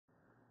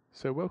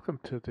So welcome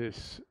to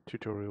this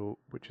tutorial,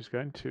 which is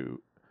going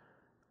to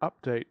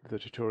update the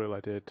tutorial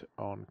I did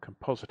on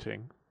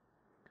compositing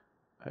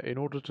in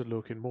order to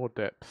look in more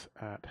depth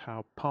at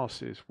how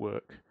passes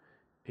work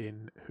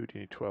in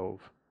Houdini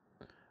 12.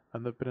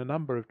 And there have been a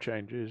number of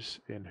changes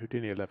in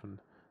Houdini 11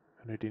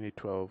 and Houdini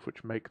 12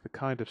 which make the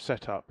kind of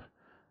setup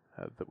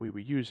that we were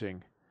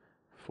using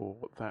for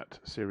that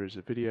series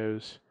of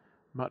videos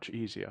much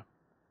easier.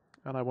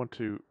 And I want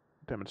to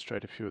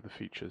demonstrate a few of the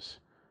features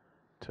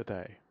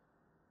today.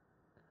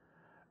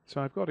 So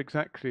I've got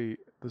exactly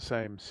the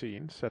same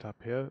scene set up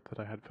here that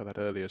I had for that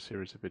earlier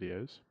series of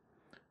videos,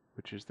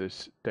 which is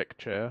this deck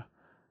chair,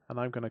 and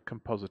I'm going to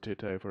composite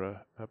it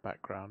over a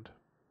background.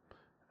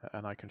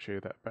 And I can show you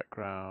that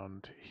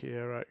background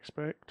here, I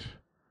expect.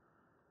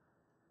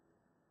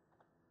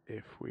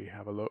 If we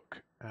have a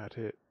look at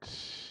it,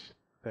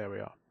 there we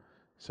are.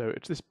 So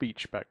it's this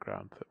beach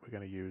background that we're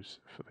going to use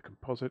for the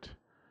composite.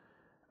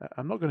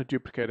 I'm not going to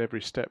duplicate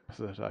every step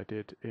that I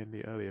did in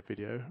the earlier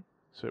video,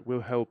 so it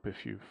will help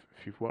if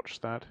you've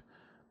watched that,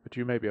 but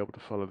you may be able to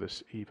follow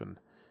this even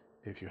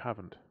if you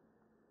haven't.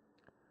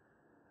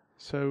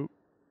 So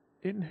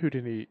in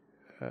Houdini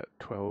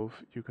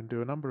 12 you can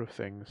do a number of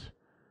things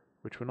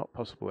which were not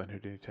possible in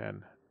Houdini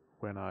 10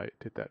 when I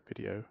did that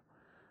video,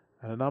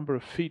 and a number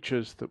of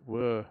features that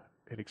were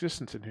in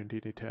existence in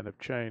Houdini 10 have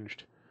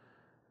changed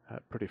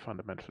pretty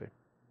fundamentally.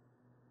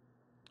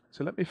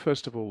 So let me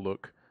first of all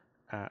look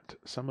at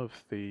some of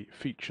the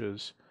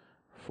features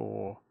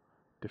for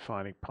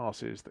defining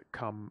passes that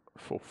come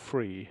for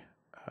free,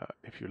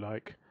 if you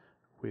like,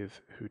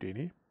 with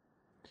Houdini.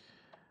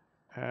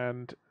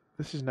 And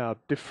this is now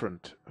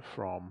different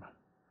from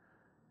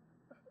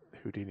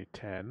Houdini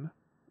 10,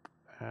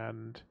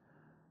 and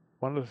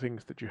one of the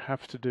things that you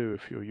have to do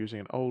if you're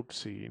using an old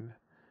scene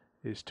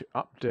is to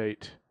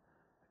update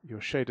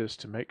your shaders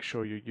to make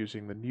sure you're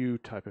using the new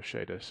type of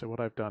shader. So what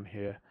I've done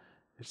here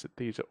is that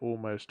these are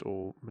almost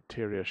all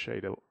Materia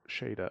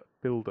shader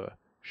builder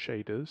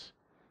shaders,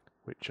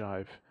 which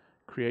I've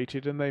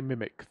created, and they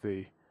mimic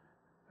the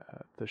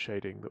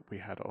shading that we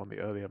had on the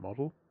earlier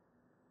model.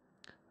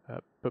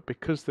 But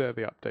because they're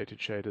the updated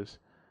shaders,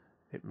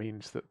 it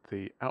means that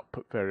the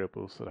output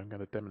variables that I'm going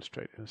to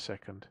demonstrate in a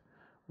second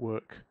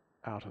work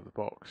out of the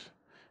box.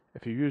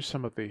 If you use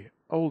some of the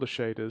older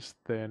shaders,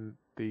 then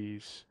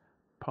these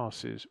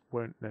passes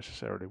won't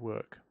necessarily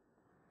work.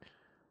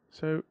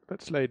 So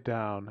let's lay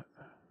down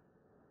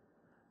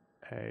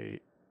a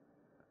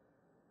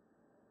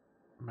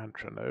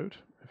mantra node.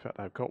 In fact,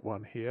 I've got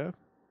one here,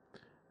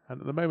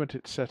 and at the moment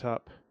it's set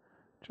up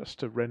just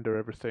to render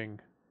everything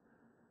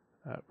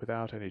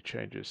without any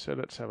changes. So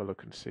let's have a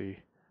look and see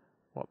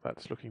what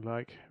that's looking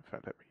like. In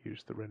fact, let me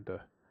use the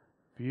render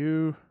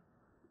view,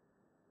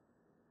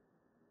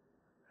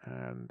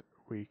 and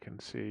we can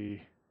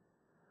see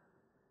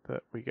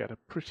that we get a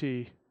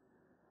pretty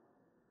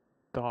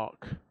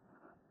dark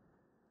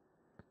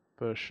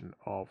version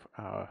of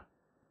our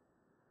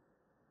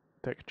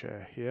deck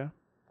chair here,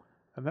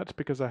 and that's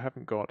because I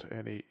haven't got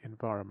any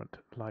environment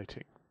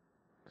lighting.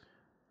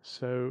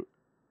 So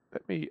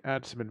let me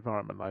add some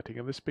environment lighting,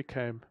 and this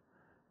became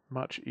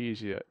much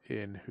easier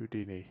in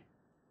Houdini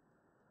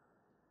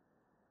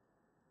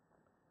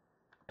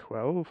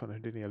 12 and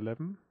Houdini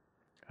 11,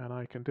 and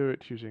I can do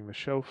it using the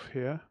shelf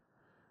here,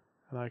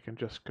 and I can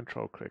just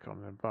control click on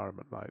an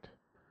environment light.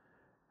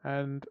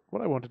 And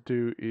what I want to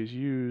do is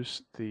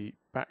use the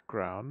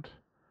background,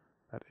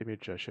 that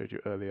image I showed you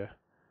earlier,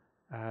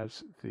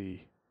 as the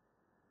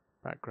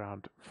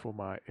background for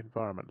my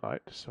environment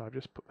light. So I've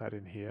just put that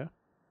in here,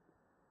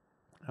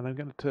 and I'm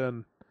going to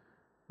turn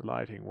the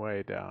lighting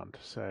way down to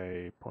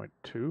say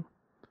 0.2,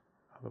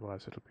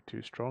 otherwise it'll be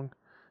too strong,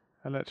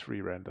 and let's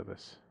re-render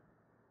this.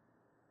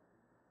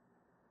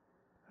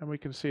 And we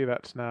can see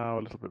that's now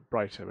a little bit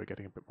brighter. We're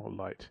getting a bit more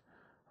light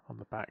on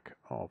the back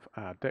of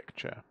our deck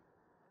chair.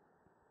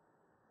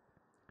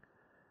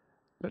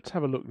 Let's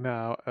have a look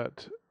now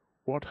at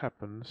what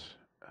happens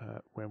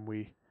when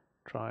we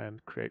try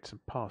and create some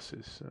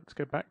passes. So let's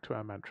go back to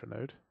our mantra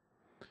node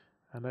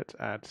and let's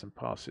add some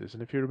passes.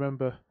 And if you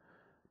remember,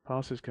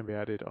 passes can be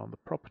added on the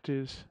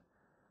Properties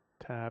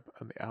tab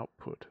and the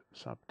Output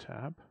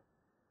sub-tab.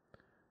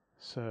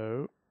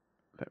 So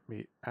let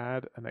me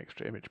add an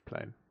extra image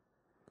plane.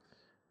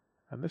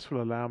 And this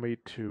will allow me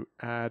to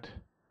add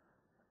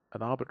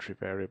an arbitrary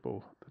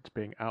variable that's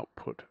being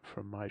output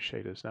from my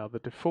shaders. Now the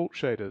default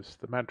shaders,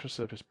 the Mantra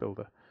Surface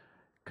Builder,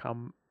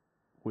 come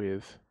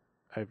with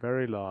a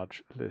very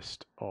large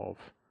list of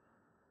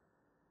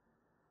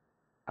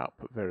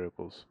output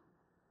variables.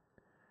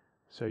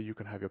 So you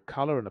can have your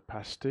color and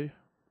opacity.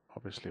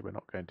 Obviously we're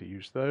not going to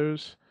use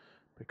those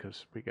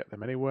because we get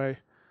them anyway.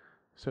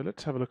 So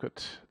let's have a look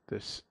at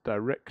this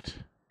direct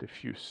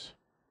diffuse.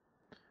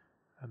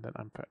 And then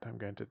in fact I'm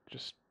going to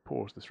just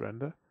pause this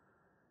render,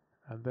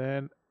 and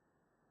then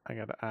I'm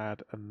going to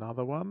add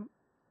another one,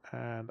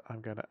 and I'm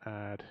going to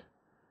add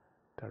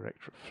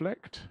direct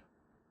reflect,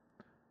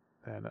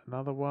 then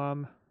another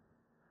one,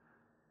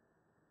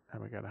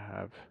 and we're going to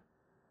have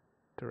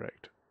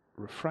direct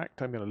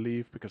refract. I'm going to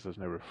leave because there's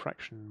no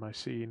refraction in my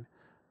scene,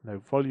 no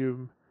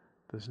volume,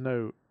 there's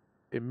no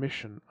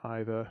emission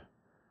either,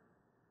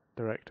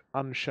 direct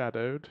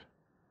unshadowed.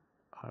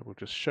 I will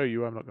just show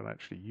you, I'm not going to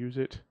actually use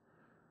it.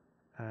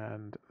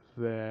 And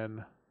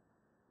then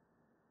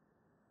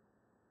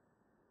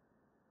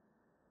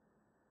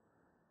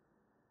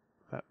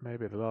that may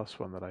be the last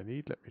one that I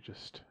need. Let me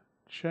just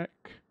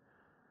check.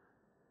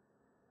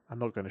 I'm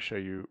not going to show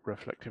you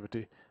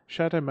reflectivity.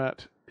 Shadow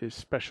matte is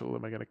special,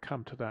 and we're going to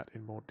come to that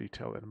in more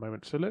detail in a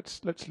moment. So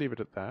let's leave it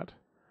at that,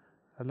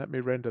 and let me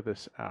render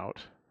this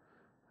out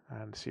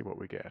and see what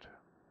we get.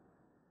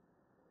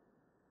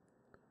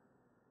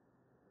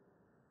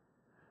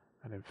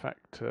 And in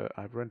fact,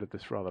 I've rendered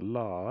this rather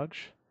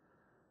large,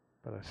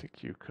 but I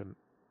think you can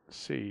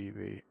see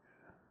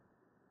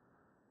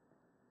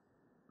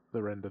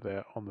the render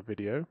there on the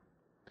video.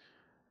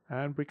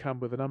 And we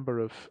come with a number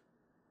of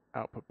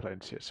output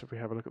planes here. So if we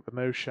have a look at the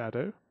no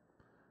shadow,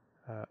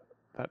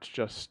 that's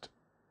just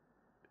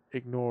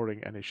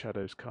ignoring any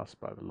shadows cast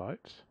by the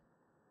light.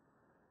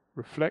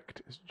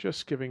 Reflect is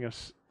just giving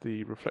us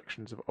the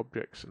reflections of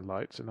objects and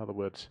lights. In other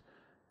words,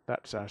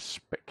 that's our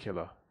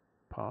specular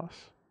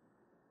pass.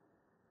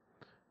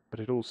 But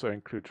it also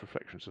includes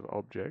reflections of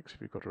objects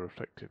if you've got a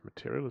reflective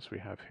material, as we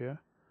have here.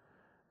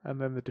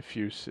 And then the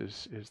diffuse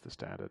is the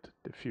standard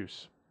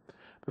diffuse.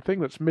 The thing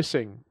that's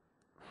missing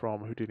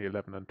from Houdini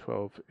 11 and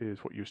 12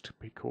 is what used to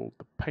be called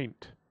the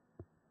paint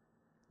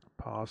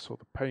pass, or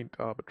the paint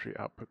arbitrary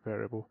output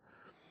variable,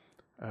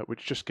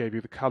 which just gave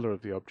you the color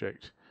of the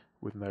object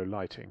with no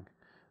lighting.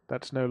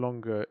 That's no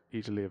longer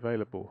easily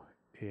available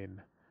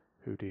in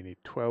Houdini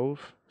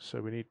 12,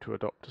 so we need to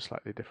adopt a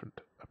slightly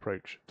different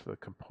approach to the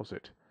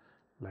composite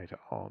later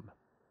on.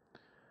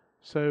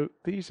 So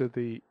these are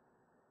the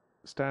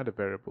standard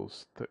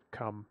variables that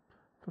come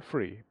for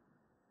free.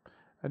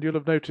 And you'll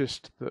have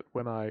noticed that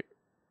when I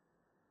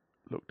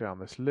look down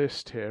this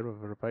list here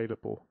of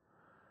available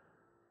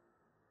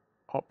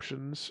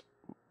options,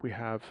 we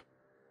have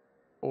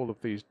all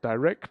of these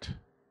direct,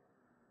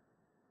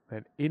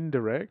 then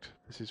indirect.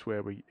 This is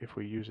where if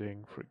we're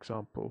using, for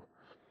example,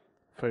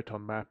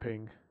 photon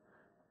mapping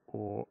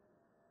or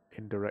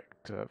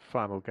indirect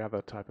final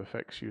gather type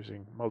effects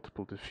using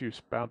multiple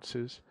diffuse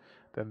bounces,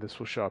 then this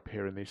will show up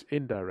here in these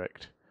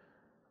indirect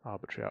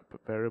arbitrary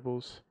output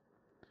variables.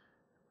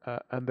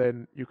 And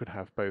then you can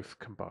have both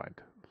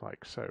combined,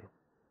 like so.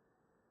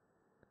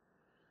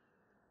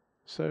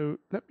 So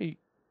let me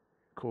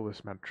call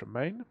this mantra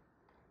main,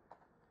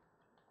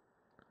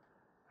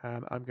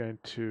 and I'm going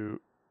to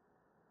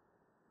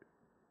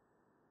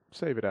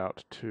save it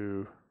out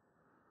to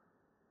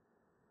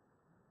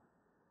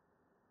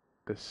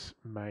this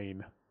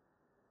main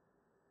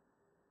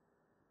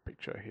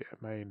picture here,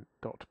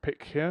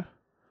 main.pic here.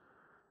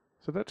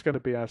 So that's going to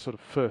be our sort of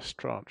first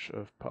tranche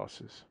of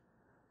passes.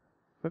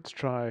 Let's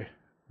try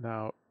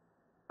now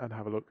and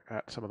have a look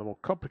at some of the more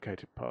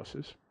complicated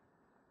passes.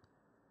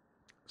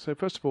 So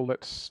first of all,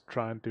 let's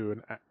try and do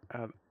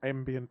an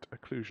ambient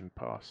occlusion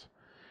pass.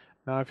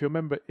 Now, if you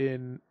remember,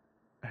 in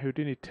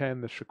Houdini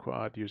 10, this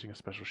required using a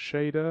special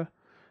shader,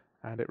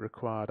 and it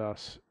required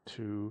us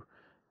to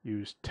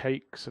use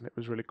takes, and it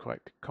was really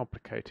quite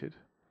complicated.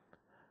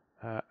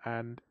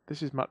 And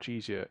this is much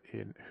easier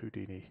in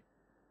Houdini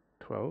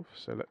 12.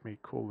 So let me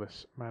call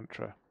this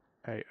mantra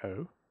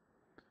AO,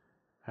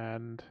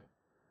 and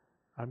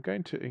I'm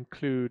going to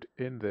include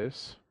in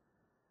this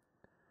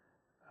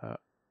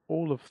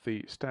all of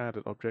the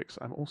standard objects.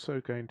 I'm also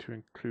going to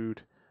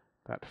include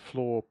that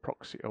floor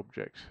proxy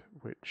object,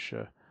 which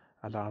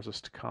allows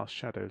us to cast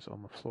shadows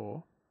on the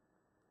floor.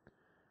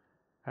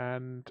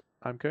 And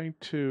I'm going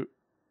to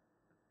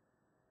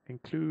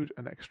include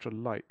an extra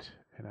light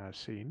in our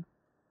scene.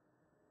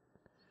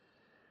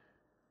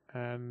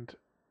 And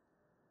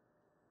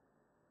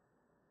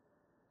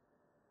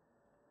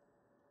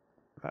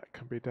that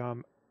can be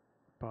done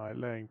by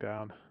laying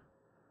down,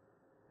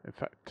 in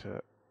fact,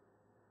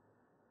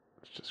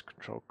 let's just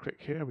control click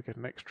here, we get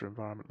an extra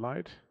environment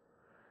light,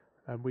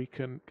 and we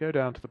can go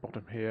down to the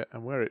bottom here,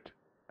 and where it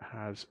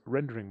has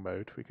rendering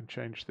mode, we can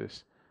change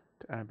this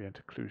to ambient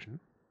occlusion.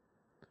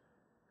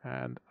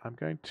 And I'm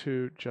going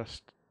to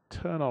just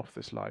turn off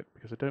this light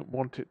because I don't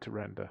want it to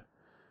render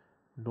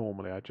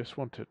normally. I just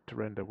want it to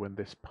render when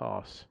this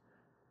pass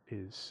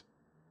is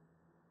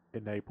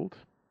enabled.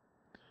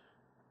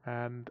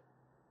 And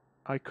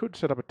I could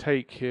set up a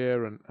take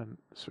here and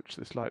switch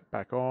this light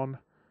back on,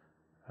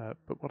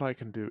 but what I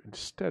can do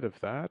instead of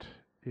that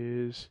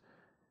is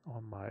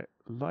on my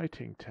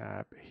lighting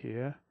tab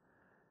here,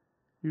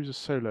 use a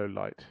solo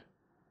light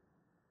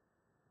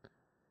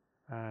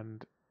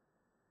and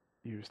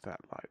use that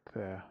light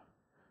there.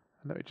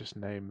 And let me just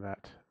name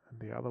that and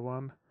the other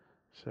one.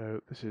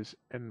 So this is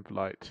env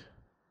light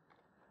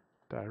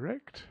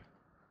direct,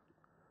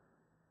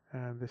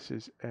 and this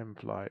is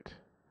env light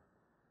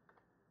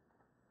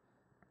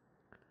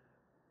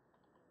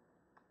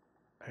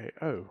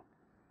AO.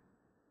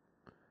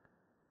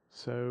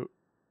 So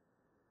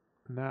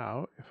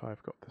now, if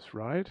I've got this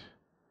right,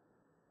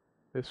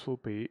 this will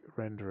be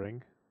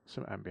rendering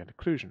some ambient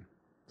occlusion.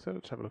 So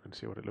let's have a look and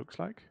see what it looks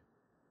like.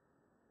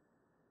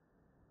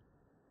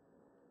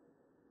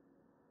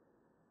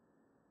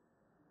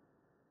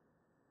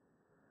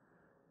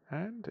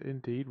 And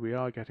indeed we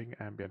are getting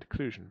ambient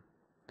occlusion.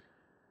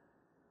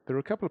 There are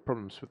a couple of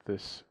problems with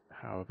this,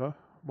 however,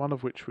 one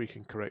of which we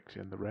can correct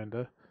in the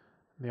render,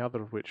 and the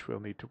other of which we'll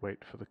need to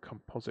wait for the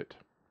composite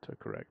to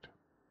correct.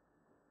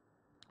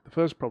 The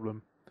first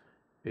problem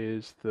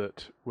is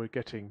that we're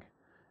getting,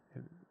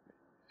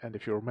 and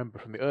if you remember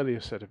from the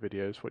earlier set of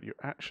videos, what you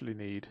actually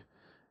need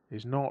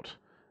is not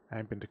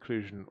ambient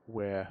occlusion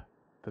where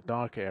the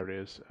dark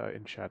areas are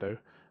in shadow,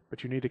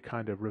 but you need a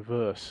kind of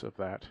reverse of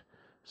that,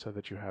 so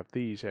that you have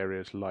these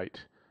areas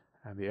light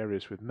and the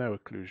areas with no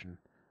occlusion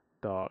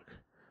dark,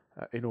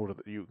 in order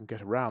that you can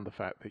get around the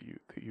fact that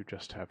you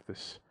just have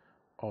this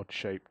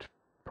odd-shaped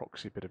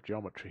proxy bit of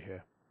geometry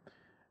here.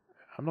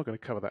 I'm not going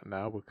to cover that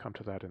now, we'll come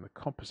to that in the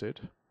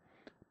composite.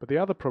 But the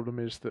other problem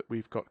is that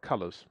we've got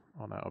colors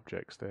on our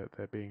objects.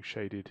 They're being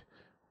shaded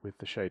with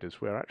the shaders,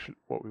 where actually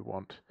what we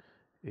want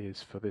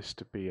is for this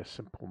to be a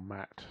simple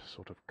matte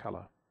sort of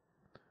color.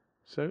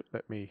 So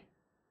let me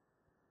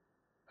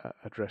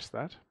address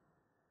that.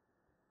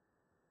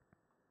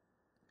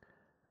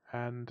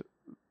 And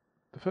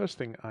the first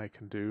thing I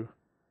can do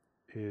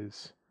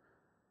is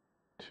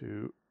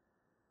to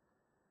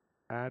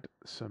add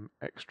some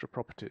extra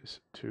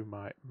properties to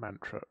my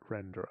mantra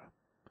renderer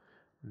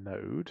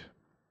node.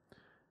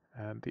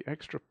 And the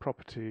extra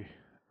property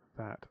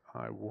that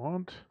I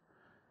want,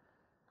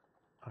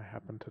 I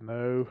happen to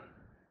know,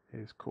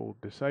 is called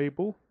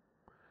disable.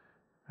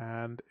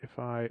 And if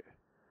I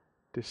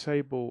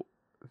disable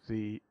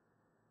the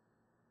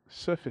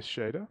surface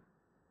shader,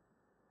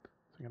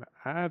 so I'm going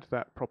to add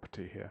that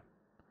property here.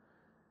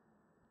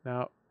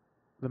 Now,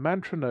 the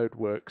mantra node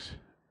works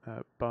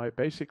by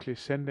basically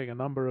sending a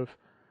number of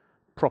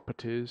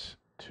properties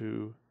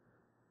to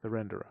the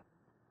renderer.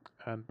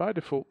 And by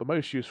default, the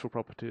most useful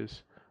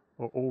properties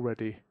are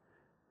already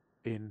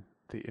in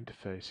the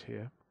interface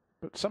here,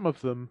 but some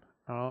of them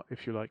are,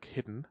 if you like,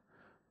 hidden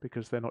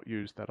because they're not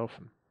used that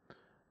often.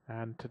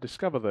 And to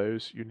discover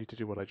those, you need to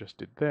do what I just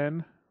did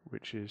then,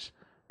 which is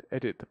to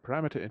edit the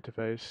parameter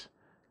interface,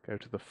 go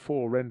to the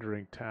For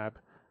Rendering tab,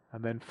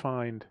 and then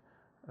find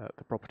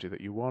the property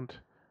that you want,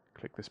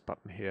 click this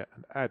button here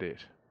and add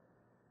it.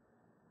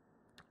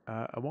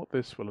 And what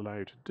this will allow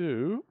you to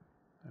do,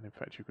 and in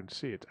fact you can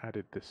see it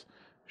added this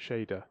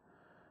shader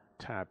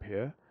tab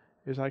here,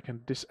 is I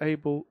can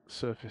disable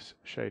surface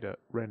shader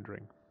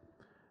rendering.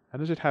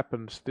 And as it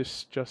happens,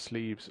 this just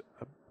leaves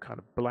a kind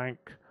of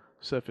blank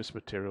surface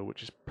material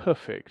which is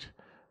perfect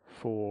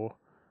for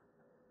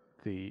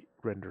the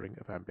rendering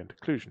of ambient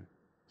occlusion.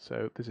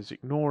 So this is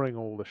ignoring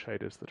all the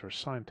shaders that are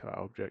assigned to our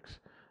objects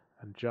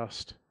and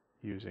just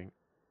using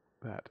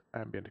that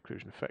ambient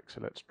occlusion effect.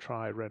 So let's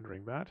try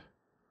rendering that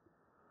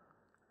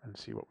and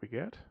see what we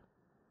get.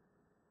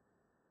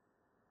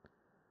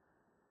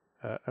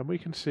 And we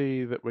can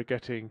see that we're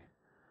getting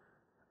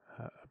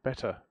a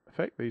better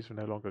effect. These have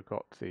no longer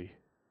got the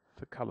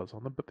colors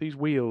on them, but these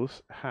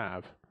wheels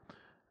have.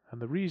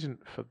 And the reason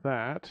for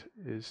that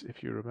is,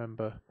 if you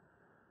remember,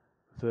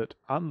 that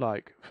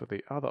unlike for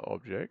the other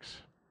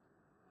objects,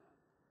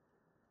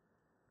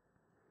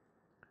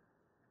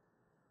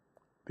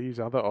 these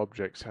other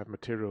objects have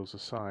materials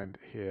assigned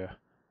here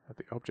at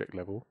the object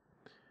level.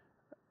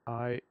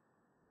 I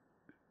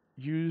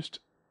used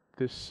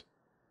this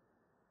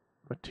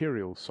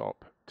material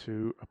SOP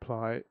to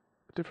apply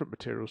different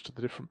materials to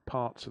the different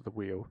parts of the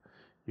wheel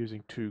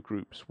using two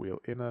groups,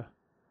 wheel inner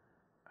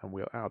and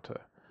wheel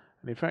outer.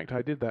 And in fact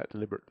I did that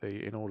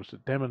deliberately in order to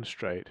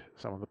demonstrate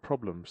some of the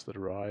problems that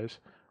arise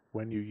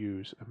when you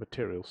use a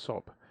material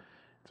SOP.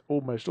 It's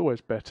almost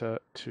always better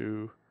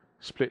to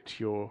split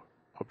your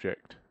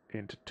object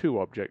into two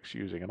objects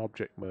using an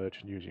object merge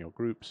and using your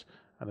groups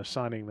and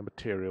assigning the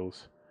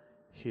materials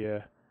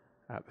here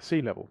at the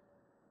sea level.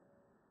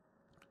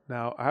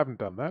 Now I haven't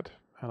done that,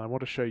 and I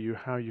want to show you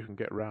how you can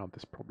get around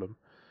this problem.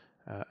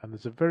 And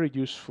there's a very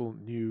useful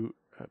new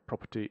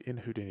property in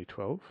Houdini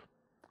 12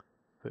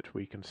 that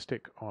we can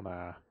stick on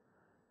our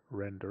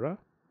renderer.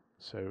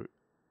 So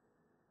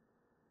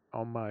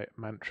on my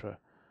mantra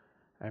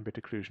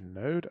ambient occlusion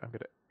node, I'm going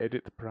to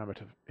edit the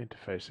parameter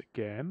interface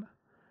again,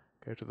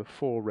 go to the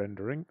For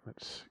Rendering,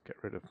 let's get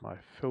rid of my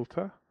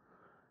filter,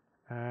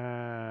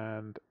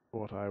 and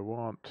what I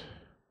want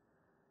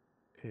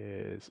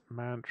is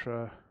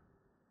mantra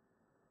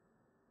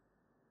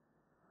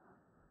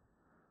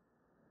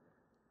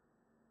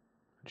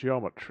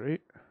geometry,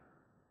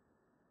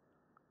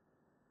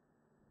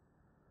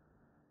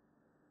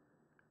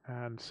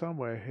 and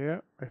somewhere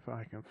here, if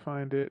I can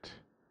find it,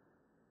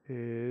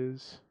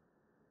 is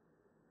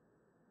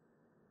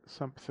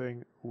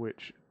something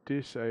which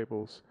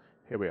disables,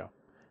 here we are,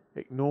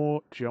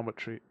 ignore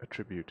geometry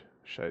attribute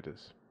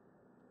shaders.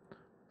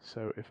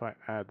 So if I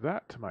add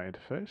that to my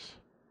interface,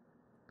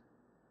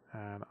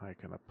 and I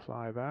can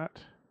apply that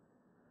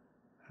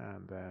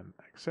and then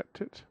accept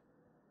it,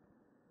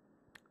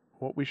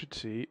 what we should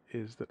see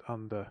is that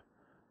under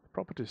the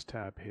Properties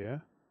tab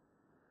here,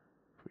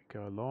 if we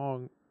go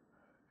along,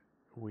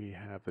 we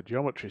have the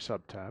Geometry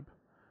subtab,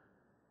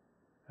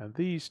 and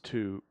these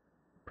two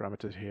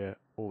parameters here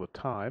all the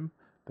time.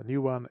 The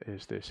new one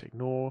is this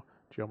ignore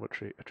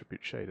geometry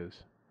attribute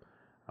shaders.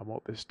 And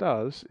what this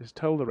does is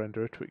tell the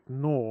renderer to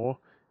ignore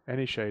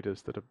any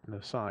shaders that have been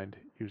assigned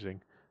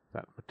using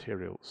that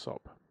material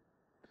SOP.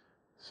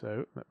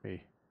 So let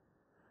me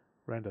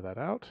render that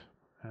out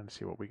and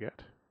see what we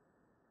get.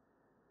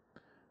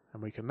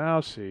 And we can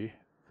now see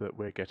that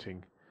we're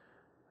getting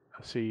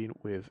a scene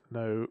with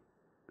no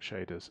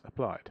shaders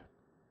applied.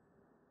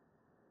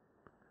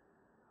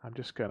 I'm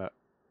just going to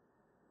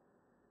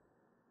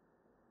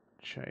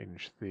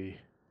change the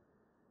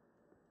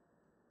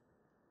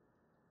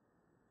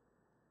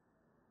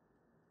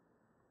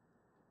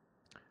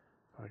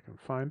if I can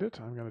find it,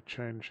 I'm going to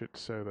change it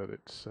so that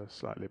it's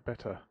slightly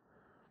better.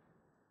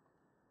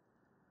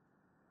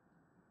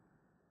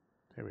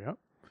 Here we are.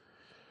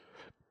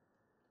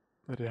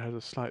 That it has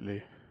a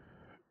slightly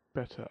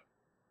better.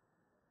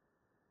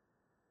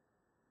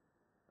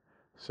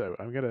 So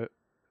I'm going to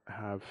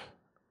have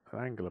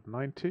an angle of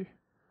 90.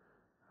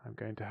 I'm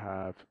going to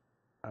have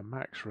a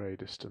max ray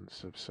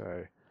distance of,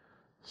 say,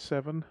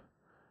 7,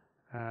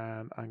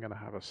 and I'm going to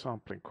have a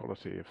sampling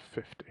quality of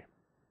 50.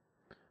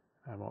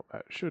 And what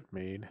that should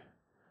mean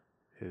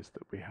is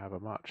that we have a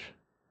much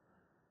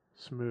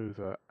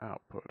smoother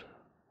output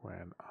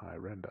when I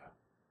render.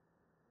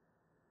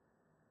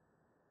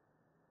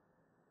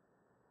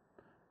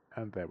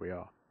 And there we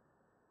are.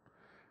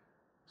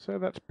 So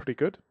that's pretty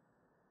good.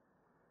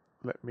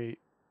 Let me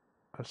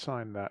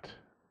assign that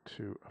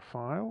to a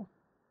file.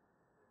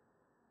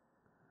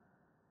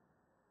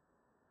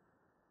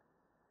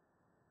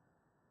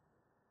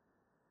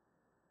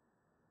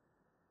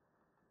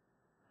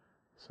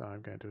 So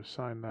I'm going to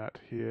assign that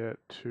here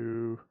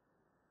to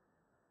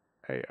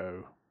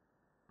AO.pic.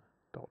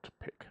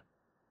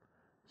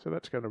 So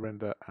that's going to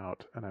render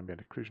out an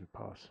ambient occlusion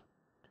pass.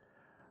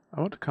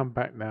 I want to come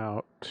back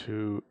now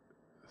to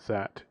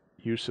that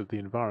use of the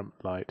environment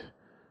light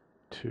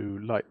to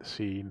light the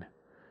scene,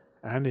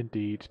 and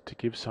indeed to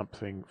give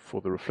something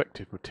for the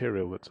reflective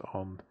material that's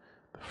on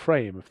the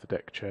frame of the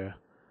deck chair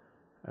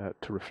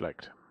to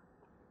reflect.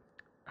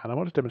 And I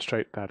want to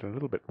demonstrate that in a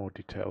little bit more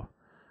detail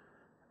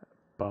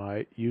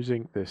by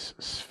using this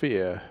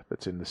sphere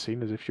that's in the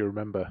scene. As if you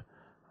remember,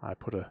 I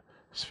put a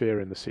sphere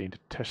in the scene to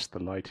test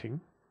the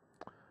lighting.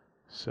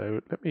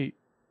 So let me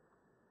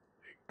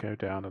go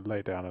down and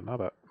lay down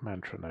another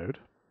mantra node.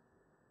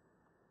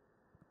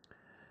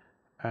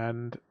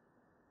 And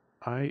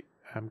I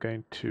am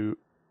going to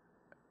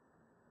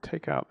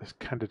take out this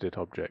candidate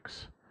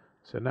objects.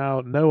 So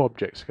now no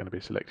objects are going to be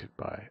selected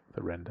by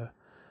the render.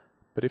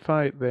 But if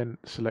I then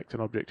select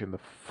an object in the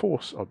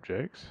force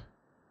objects,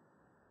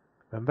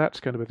 then that's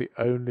going to be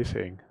the only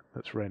thing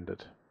that's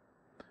rendered.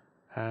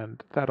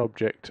 And that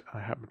object, I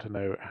happen to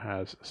know,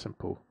 has a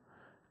simple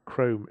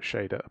chrome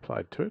shader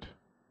applied to it,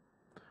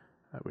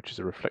 which is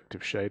a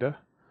reflective shader.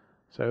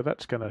 So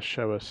that's going to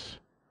show us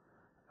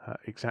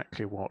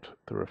exactly what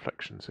the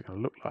reflections are going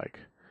to look like.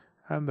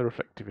 And the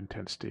reflective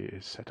intensity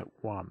is set at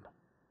 1.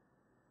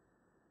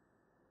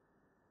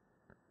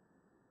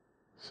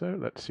 So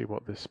let's see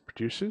what this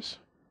produces.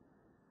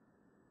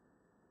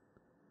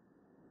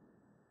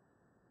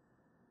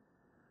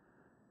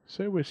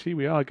 So we see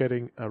we are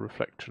getting a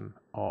reflection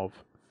of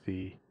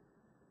the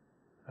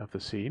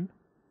scene,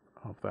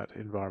 of that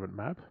environment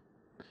map.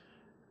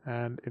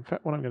 And in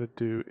fact what I'm going to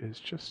do is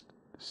just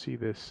see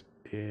this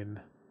in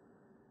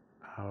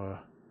our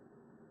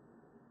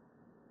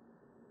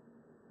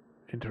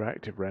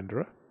interactive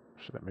renderer.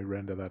 So let me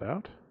render that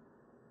out.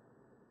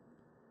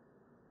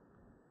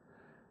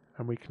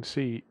 And we can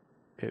see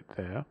it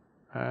there.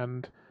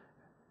 And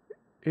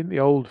in the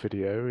old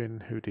video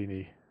in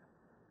Houdini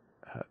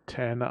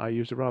 10, I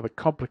used a rather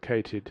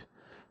complicated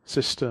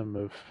system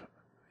of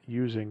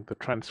using the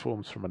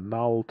transforms from a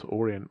null to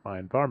orient my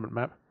environment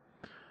map.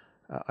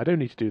 I don't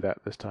need to do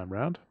that this time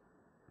round,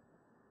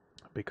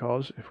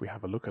 because if we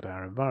have a look at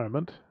our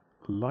environment,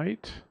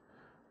 light,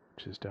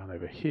 which is down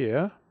over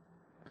here,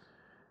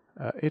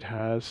 it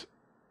has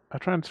a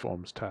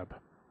transforms tab.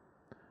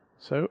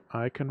 So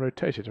I can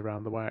rotate it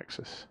around the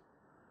y-axis,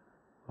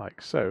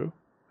 like so,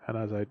 and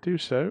as I do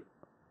so,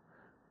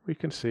 we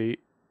can see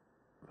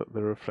that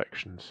the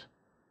reflections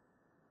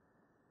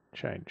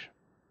change.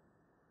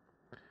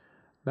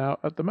 Now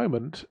at the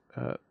moment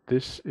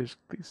these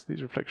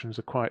reflections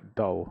are quite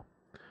dull,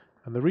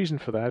 and the reason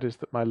for that is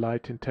that my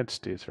light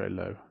intensity is very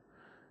low,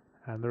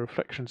 and the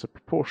reflections are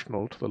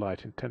proportional to the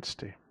light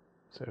intensity.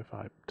 So if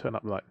I turn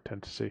up the light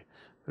intensity,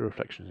 the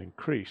reflections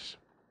increase.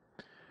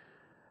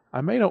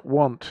 I may not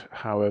want,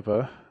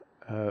 however,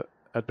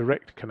 a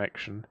direct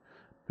connection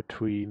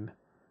between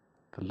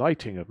the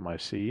lighting of my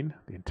scene,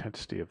 the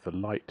intensity of the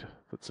light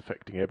that's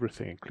affecting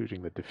everything,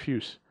 including the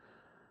diffuse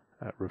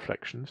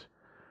reflections.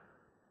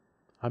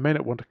 I may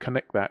not want to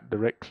connect that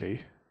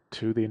directly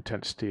to the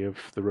intensity of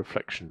the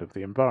reflection of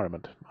the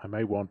environment. I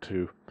may want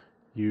to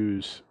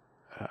use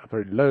a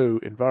very low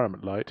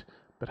environment light,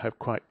 but have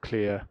quite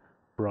clear,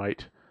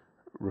 bright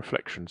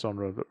reflections on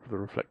the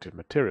reflective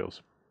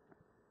materials.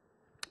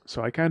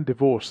 So I can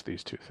divorce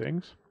these two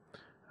things,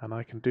 and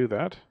I can do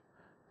that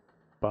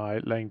by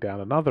laying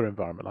down another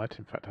environment light.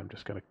 In fact, I'm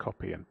just going to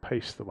copy and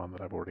paste the one that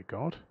I've already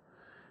got,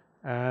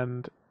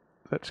 and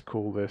let's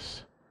call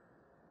this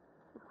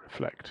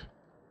reflect.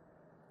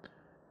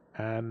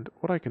 And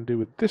what I can do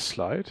with this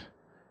light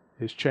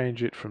is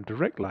change it from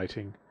direct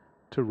lighting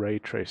to ray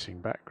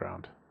tracing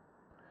background.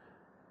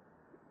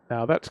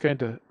 Now that's going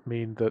to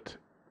mean that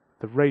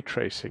the ray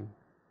tracing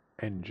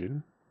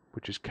engine,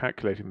 which is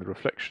calculating the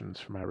reflections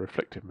from our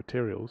reflective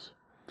materials,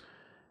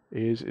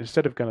 is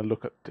instead of going to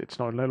look at, it's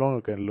no longer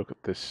going to look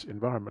at this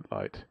environment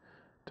light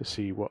to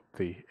see what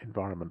the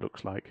environment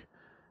looks like.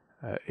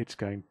 It's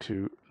going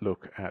to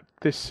look at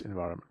this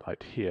environment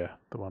light here,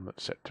 the one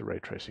that's set to ray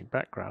tracing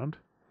background,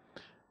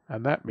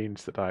 and that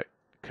means that I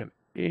can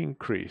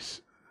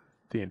increase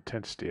the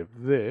intensity of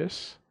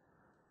this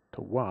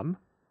to 1,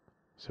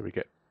 so we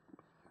get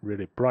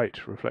really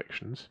bright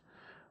reflections,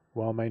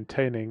 while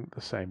maintaining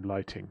the same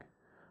lighting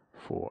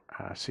for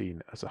our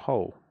scene as a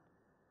whole.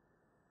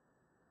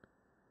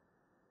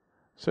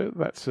 So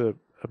that's a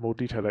more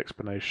detailed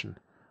explanation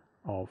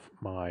of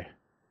my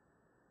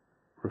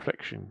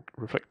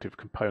reflective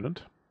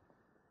component.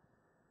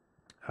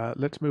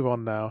 Let's move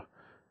on now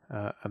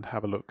and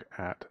have a look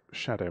at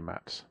shadow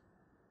mats.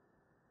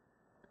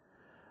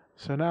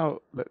 So now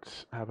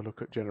let's have a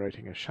look at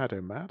generating a shadow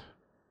mat,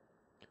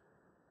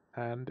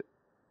 and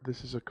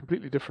this is a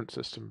completely different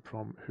system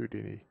from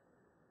Houdini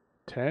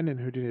 10. In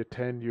Houdini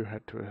 10 you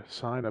had to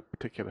assign a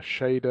particular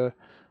shader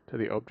to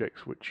the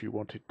objects which you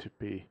wanted to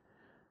be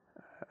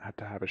had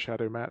to have a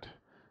shadow mat.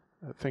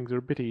 Things are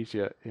a bit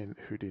easier in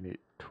Houdini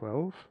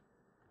 12,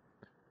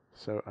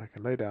 so I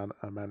can lay down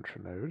a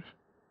mantra node,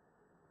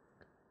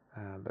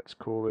 and let's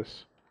call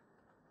this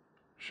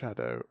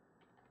shadow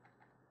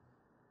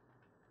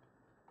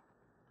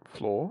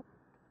floor,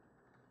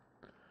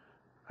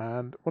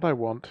 and what I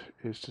want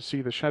is to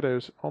see the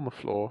shadows on the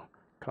floor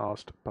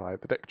cast by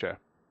the deck chair.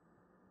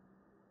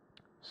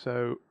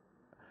 So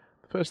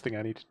the first thing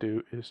I need to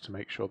do is to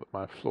make sure that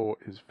my floor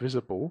is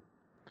visible,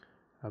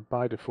 and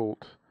by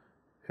default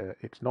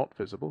it's not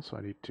visible, so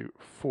I need to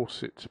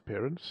force its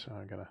appearance. So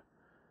I'm going to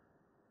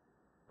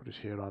put it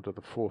here under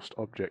the forced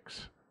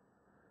objects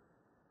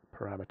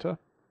parameter.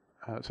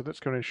 So that's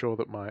going to ensure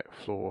that my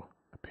floor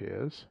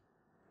appears,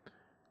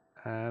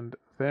 and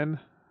then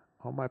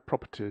on my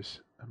properties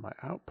and my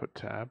output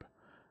tab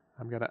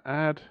I'm going to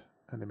add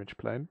an image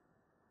plane,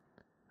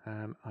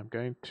 and I'm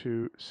going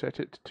to set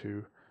it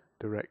to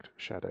direct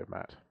shadow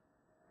mat,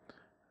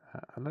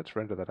 and let's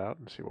render that out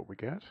and see what we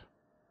get.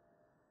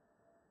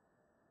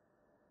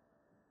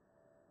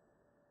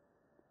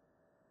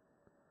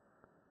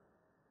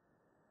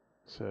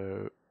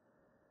 So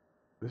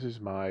this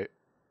is my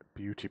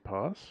beauty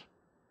pass,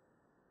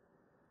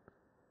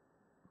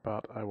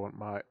 but I want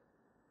my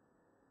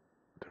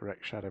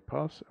direct shadow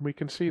pass, and we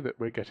can see that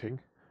we're getting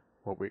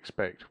what we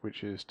expect,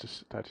 which is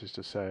that is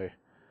to say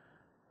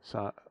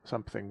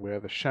something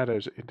where the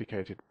shadows are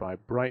indicated by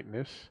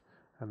brightness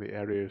and the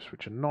areas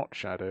which are not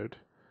shadowed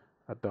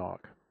are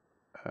dark.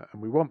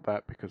 And we want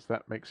that because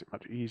that makes it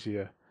much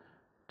easier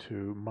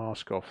to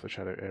mask off the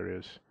shadow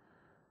areas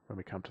when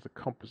we come to the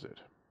composite.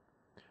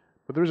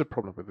 But there is a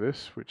problem with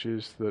this, which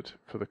is that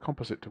for the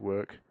composite to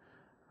work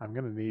I'm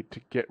going to need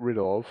to get rid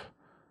of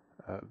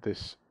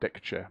this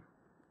deck chair.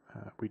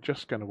 We're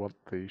just going to want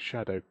the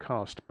shadow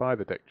cast by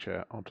the deck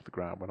chair onto the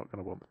ground. We're not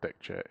going to want the deck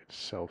chair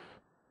itself.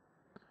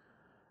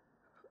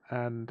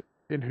 And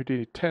in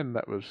Houdini 10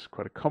 that was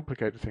quite a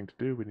complicated thing to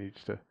do. We needed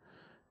to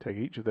take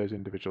each of those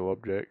individual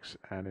objects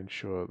and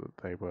ensure that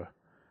they were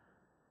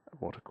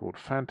what are called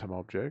phantom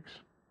objects.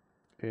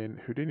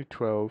 In Houdini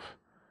 12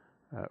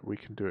 we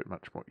can do it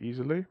much more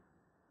easily,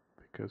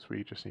 because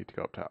we just need to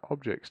go up to our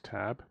Objects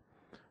tab,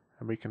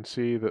 and we can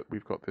see that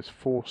we've got this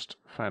forced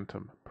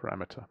phantom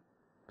parameter.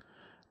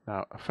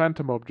 Now, a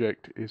phantom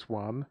object is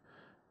one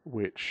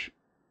which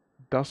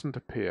doesn't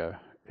appear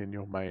in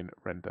your main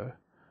render,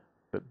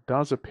 but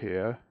does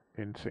appear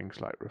in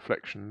things like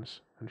reflections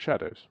and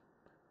shadows.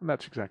 And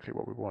that's exactly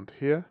what we want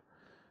here.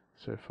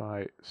 So if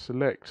I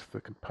select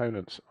the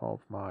components of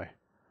my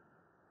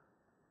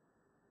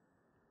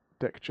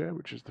deck chair,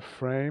 which is the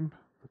frame,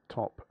 the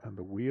top and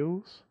the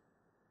wheels,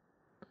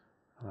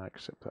 and I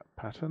accept that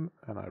pattern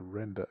and I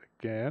render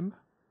again,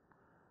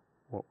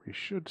 what we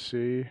should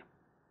see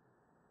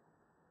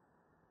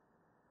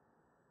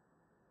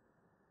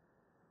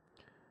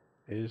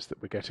is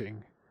that we're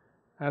getting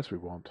as we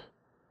want.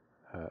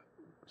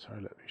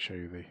 Sorry, let me show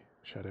you the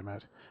shadow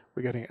mat.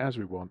 We're getting as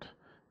we want,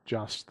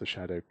 just the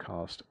shadow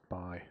cast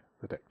by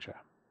the deck chair.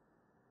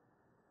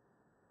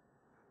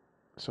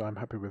 So I'm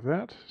happy with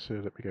that. So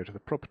let me go to the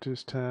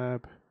Properties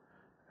tab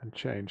and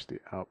change the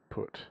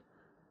output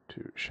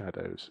to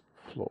Shadows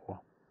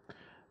Floor.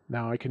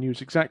 Now I can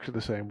use exactly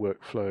the same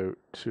workflow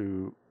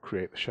to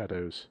create the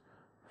shadows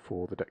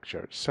for the deck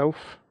chair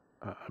itself.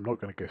 I'm not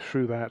going to go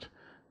through that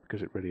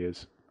because it really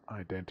is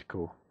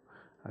identical,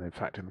 and in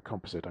fact in the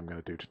composite I'm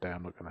going to do today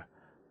I'm not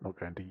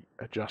going to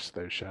adjust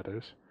those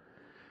shadows.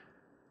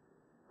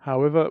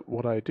 However,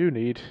 what I do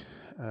need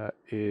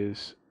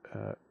is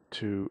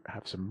to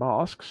have some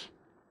masks,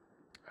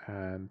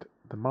 and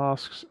The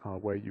masks are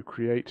where you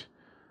create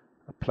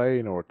a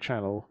plane or a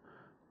channel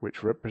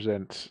which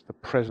represents the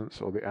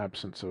presence or the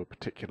absence of a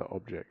particular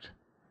object.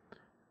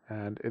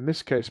 And in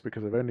this case,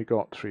 because I've only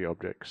got 3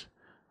 objects,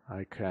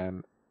 I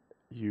can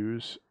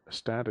use a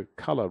standard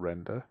color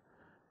render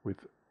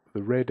with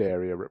the red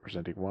area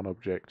representing one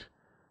object,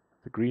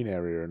 the green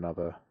area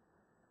another,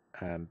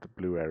 and the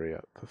blue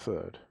area the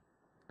third.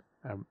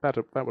 And that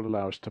will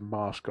allow us to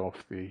mask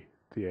off the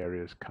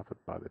areas covered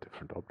by the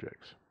different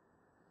objects.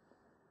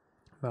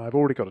 Now I've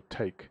already got a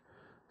take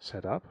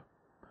set up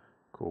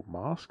called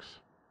masks.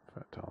 In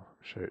fact, I'll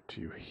show it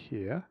to you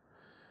here.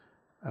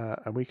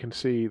 And we can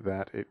see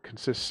that it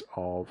consists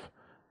of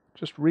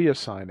just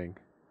reassigning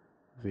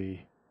the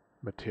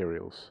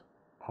materials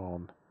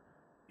on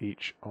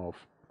each of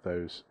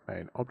those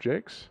main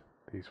objects,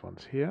 these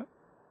ones here.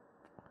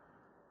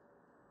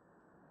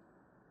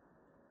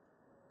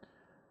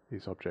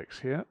 These objects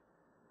here.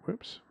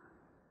 Whoops.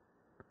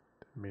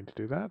 Didn't mean to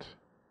do that.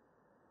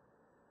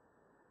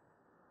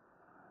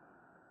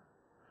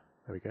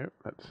 There we go.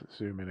 Let's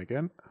zoom in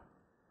again.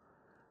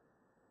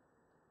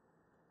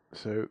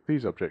 So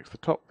these objects, the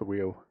top, the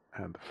wheel,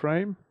 and the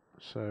frame.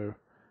 So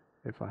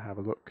if I have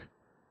a look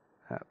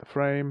at the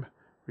frame,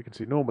 we can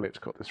see normally it's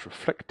got this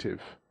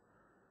reflective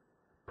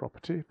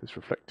property, this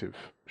reflective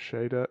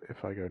shader.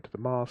 If I go into the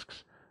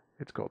masks,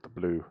 it's got the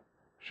blue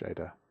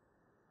shader.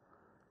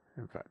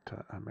 In fact,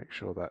 I make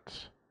sure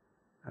that's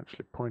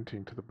actually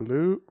pointing to the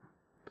blue,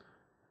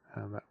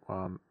 and that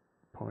one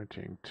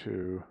pointing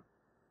to,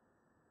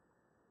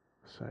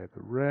 say,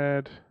 the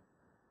red,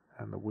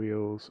 and the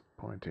wheels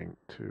pointing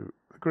to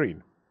the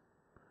green.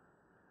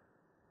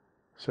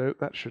 So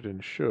that should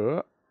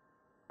ensure,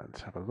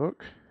 let's have a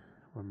look,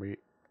 when we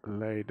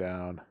lay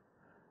down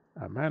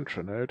a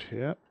mantra node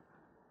here,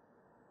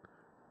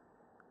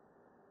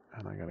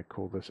 and I'm going to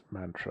call this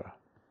mantra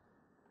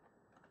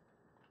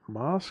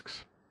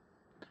masks,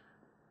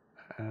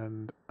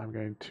 and I'm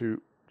going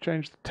to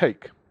change the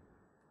take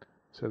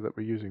so that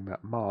we're using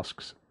that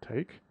masks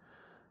take.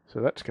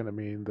 So that's going to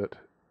mean that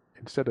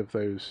instead of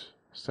those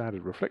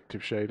standard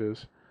reflective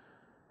shaders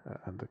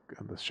and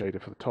the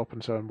shader for the top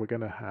and so on, we're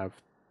going to have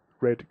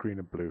red, green,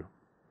 and blue.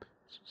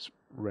 Let's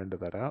render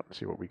that out and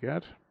see what we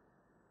get.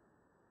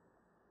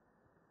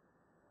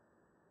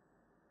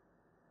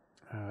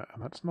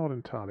 And that's not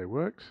entirely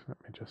worked.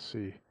 Let me just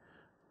see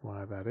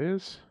why that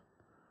is.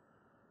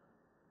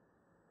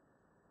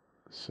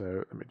 So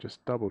let me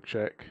just double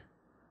check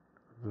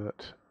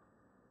that.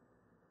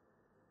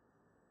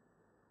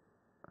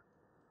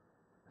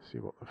 See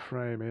what the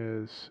frame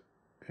is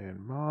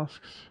in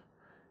masks.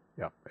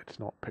 Yep, it's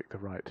not picked the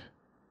right.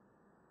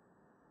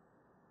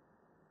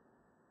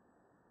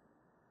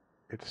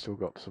 It's still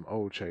got some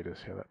old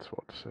shaders here. That's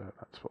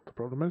what the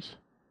problem is.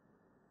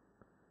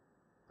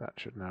 That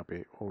should now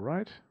be all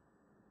right.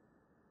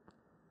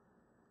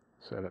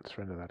 So let's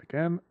render that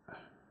again.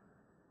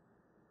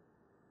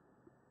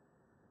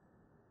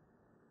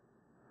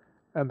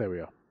 And there we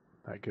are.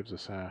 That gives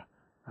us our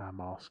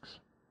masks.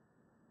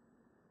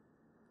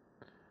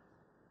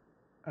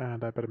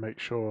 And I better make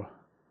sure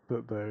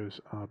that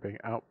those are being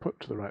output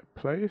to the right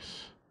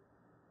place.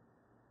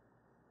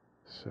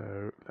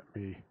 So let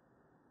me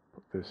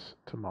put this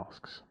to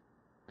masks.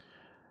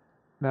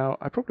 Now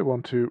I probably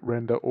want to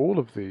render all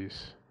of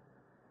these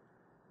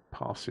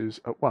passes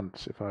at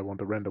once if I want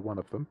to render one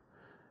of them.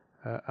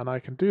 And I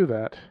can do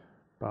that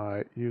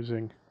by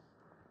using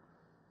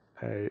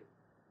a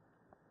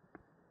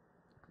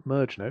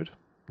merge node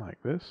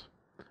like this,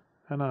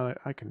 and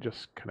I can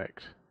just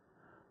connect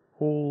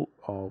all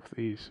of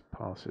these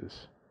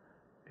passes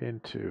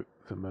into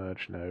the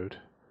merge node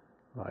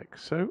like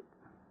so,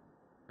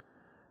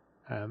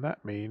 and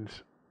that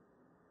means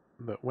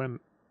that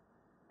when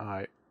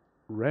I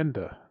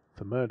render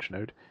the merge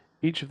node,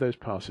 each of those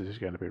passes is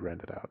going to be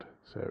rendered out.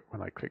 So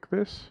when I click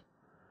this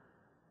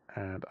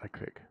and I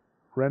click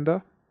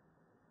render,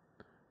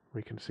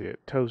 we can see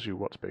it tells you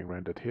what's being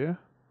rendered here,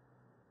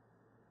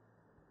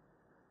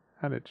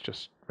 and it's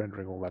just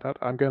rendering all that out.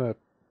 I'm going to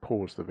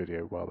pause the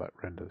video while that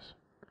renders.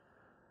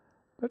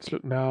 Let's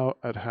look now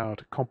at how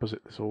to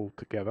composite this all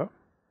together.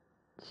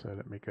 So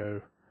let me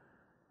go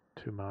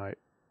to my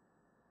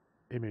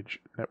image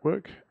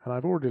network, and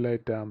I've already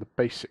laid down the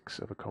basics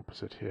of a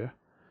composite here.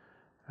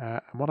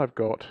 And what I've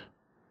got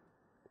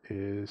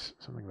is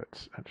something,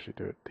 let's actually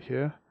do it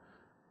here.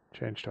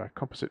 Change to our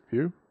composite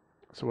view.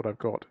 So what I've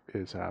got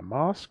is our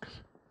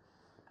masks.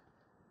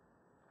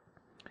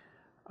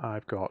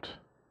 I've got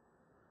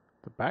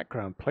the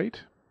background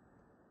plate.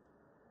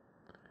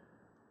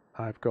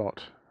 I've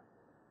got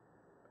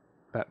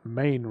that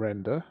main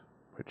render,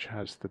 which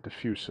has the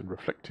diffuse and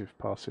reflective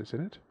passes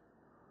in it.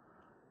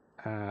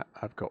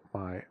 I've got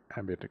my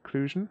ambient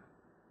occlusion.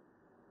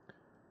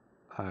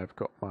 I've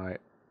got my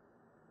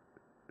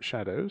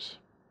shadows.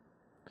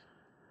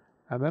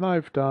 And then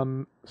I've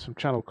done some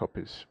channel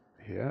copies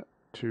here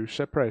to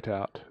separate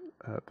out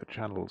the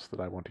channels that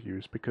I want to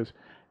use, because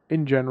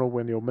in general,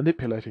 when you're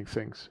manipulating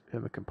things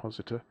in the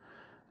compositor,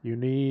 you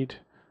need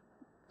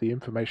the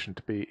information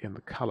to be in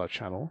the color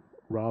channel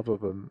rather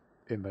than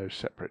in those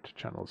separate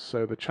channels.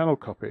 So the channel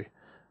copy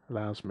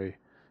allows me,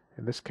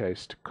 in this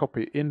case, to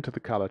copy into the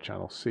color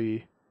channel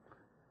C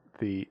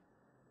the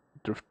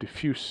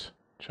diffuse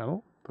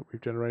channel that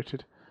we've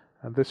generated,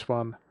 and this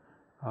one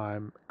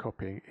I'm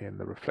copying in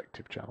the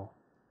reflective channel.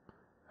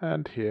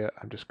 And here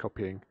I'm just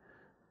copying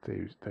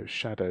those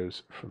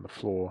shadows from the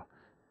floor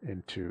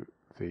into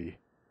the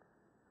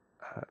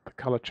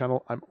color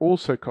channel. I'm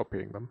also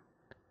copying them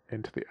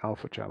into the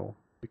alpha channel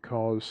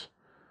because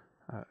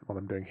what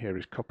I'm doing here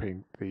is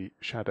copying the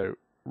shadow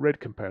red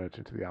component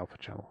into the alpha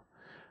channel.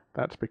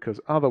 That's because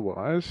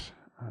otherwise,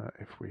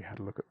 if we had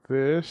a look at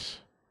this,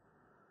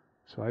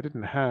 so I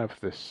didn't have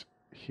this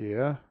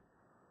here.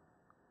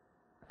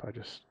 If I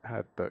just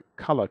had the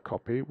color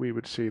copy, we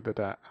would see that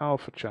our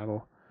alpha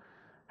channel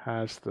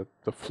has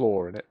the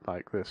floor in it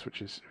like this,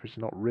 which is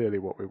not really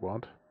what we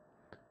want.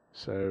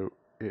 So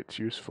it's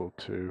useful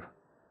to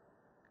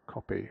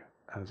copy,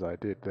 as I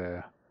did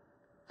there,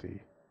 the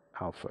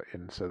alpha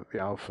in, so that the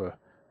alpha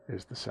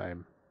is the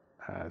same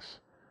as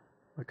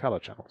the color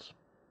channels.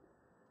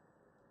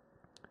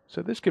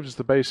 So this gives us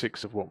the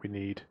basics of what we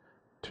need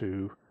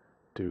to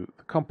do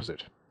the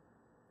composite.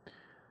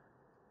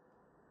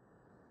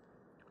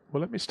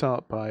 Well, let me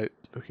start by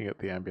looking at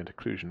the ambient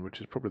occlusion, which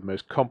is probably the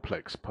most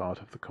complex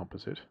part of the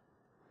composite.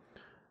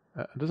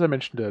 And as I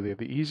mentioned earlier,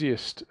 the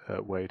easiest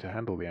way to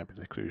handle the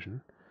ambient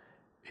occlusion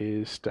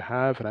is to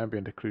have an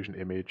ambient occlusion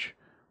image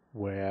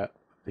where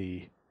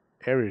the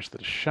areas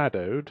that are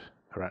shadowed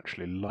are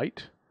actually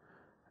light,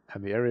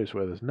 and the areas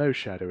where there's no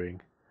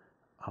shadowing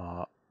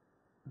are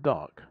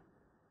dark.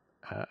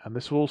 And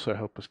this will also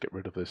help us get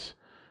rid of this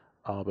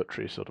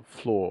arbitrary sort of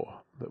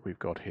floor that we've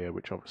got here,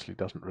 which obviously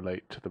doesn't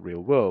relate to the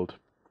real world.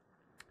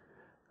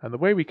 And the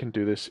way we can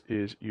do this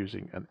is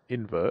using an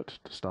invert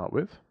to start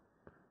with.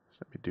 So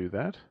let me do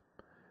that.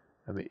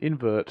 And the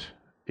invert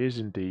is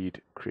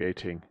indeed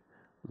creating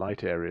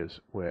light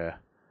areas where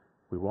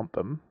we want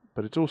them,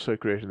 but it's also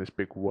creating this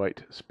big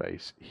white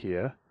space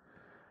here.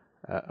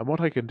 And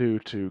what I can do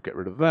to get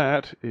rid of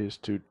that is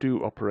to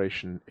do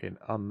operation in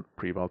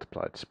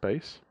unpremultiplied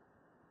space,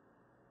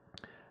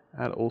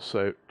 and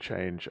also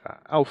change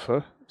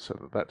alpha so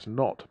that that's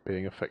not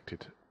being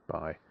affected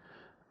by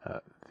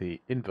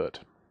the invert.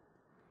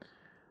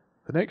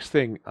 The next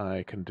thing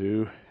I can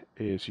do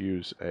is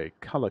use a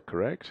color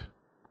correct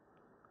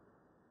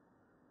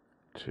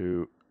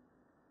to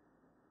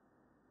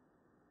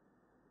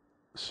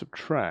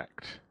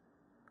subtract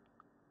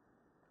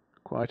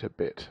quite a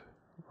bit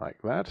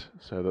like that,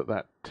 so that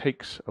that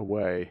takes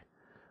away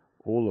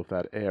all of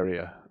that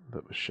area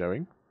that was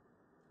showing.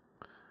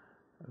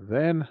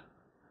 Then,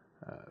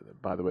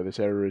 by the way, this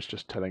error is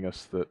just telling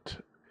us that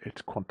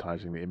it's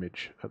quantizing the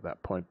image at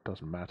that point,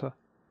 doesn't matter.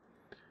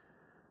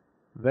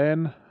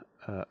 Then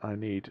I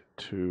need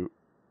to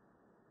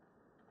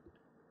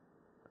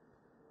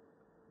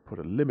put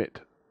a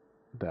limit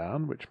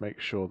down, which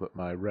makes sure that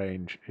my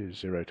range is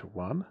 0 to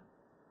 1,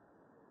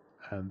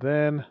 and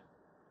then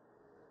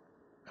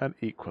an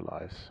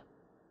equalize,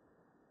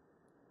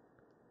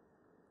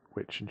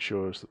 which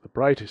ensures that the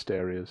brightest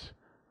areas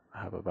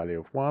have a value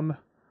of 1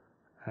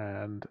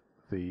 and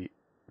the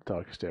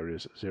darkest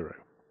areas at 0.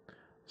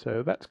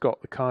 So that's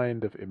got the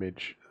kind of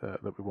image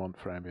that we want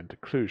for ambient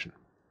occlusion.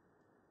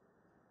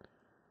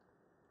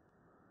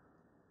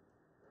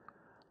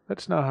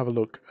 Let's now have a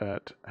look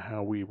at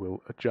how we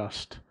will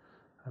adjust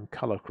and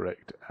color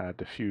correct our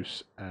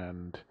diffuse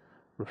and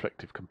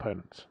reflective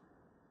components.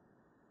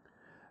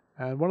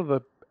 And one of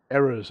the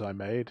errors I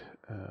made,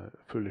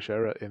 foolish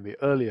error in the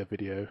earlier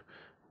video,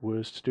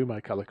 was to do my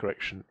color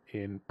correction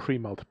in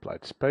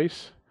pre-multiplied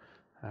space.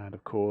 And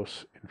of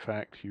course, in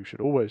fact, you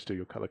should always do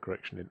your color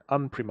correction in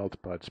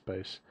unpremultiplied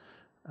space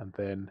and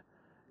then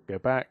go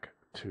back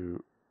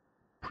to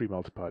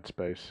pre-multiplied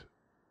space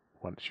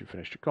once you've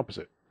finished your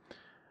composite.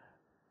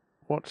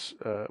 What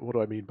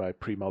do I mean by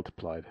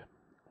pre-multiplied?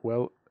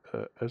 Well,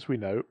 as we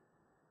know,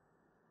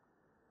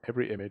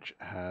 every image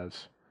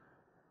has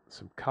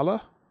some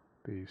color,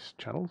 these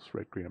channels,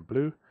 red, green and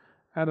blue,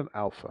 and an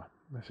alpha.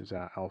 This is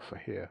our alpha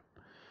here.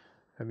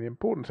 And the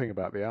important thing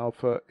about the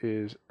alpha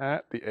is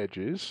at the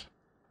edges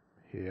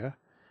here,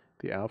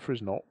 the alpha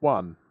is not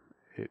 1.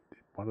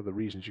 One of the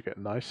reasons you get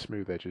nice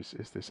smooth edges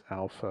is this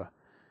alpha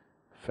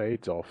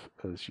fades off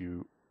as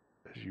you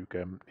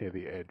go near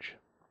the edge.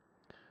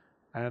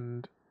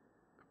 And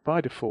by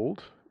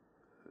default,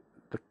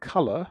 the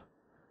color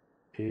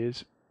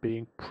is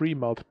being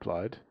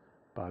pre-multiplied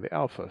by the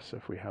alpha. So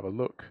if we have a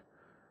look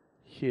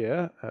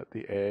here at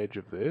the edge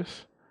of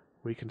this,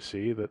 we can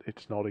see that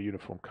it's not a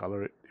uniform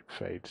color, it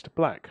fades to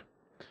black.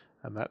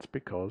 And that's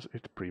because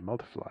it's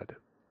pre-multiplied.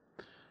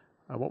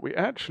 And what we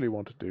actually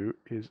want to do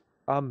is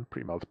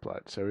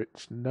unpremultiplied. So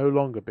it's no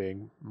longer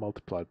being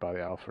multiplied by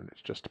the alpha and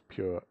it's just a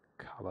pure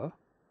color.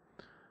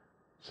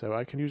 So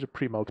I can use a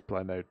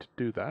pre-multiply node to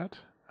do that.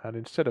 And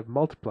instead of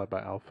multiply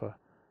by alpha,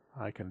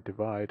 I can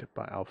divide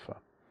by alpha.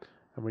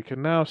 And we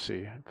can now see,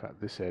 in fact,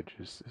 this edge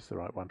is the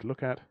right one to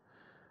look at.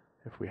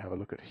 If we have a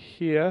look at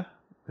here,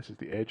 this is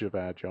the edge of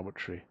our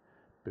geometry.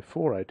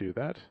 Before I do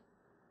that,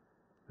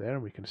 there,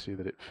 and we can see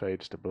that it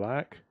fades to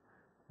black.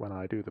 When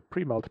I do the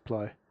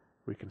pre-multiply,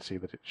 we can see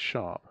that it's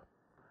sharp.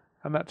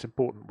 And that's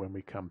important when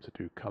we come to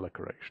do color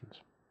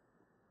corrections.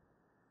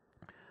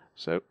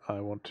 So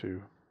I want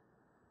to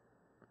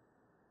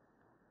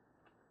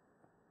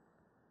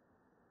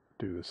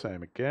do the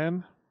same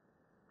again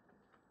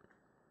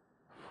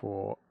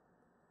for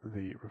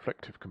the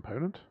reflective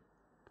component,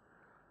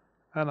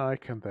 and I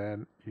can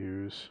then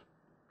use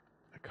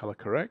a color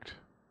correct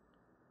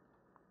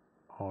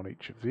on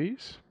each of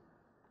these,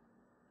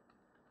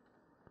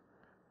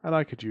 and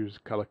I could use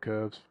color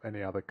curves,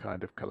 any other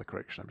kind of color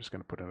correction. I'm just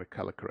going to put in a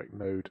color correct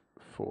node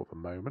for the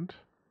moment,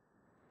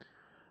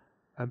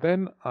 and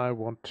then I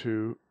want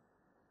to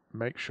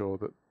make sure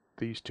that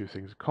these two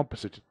things are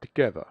composited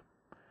together.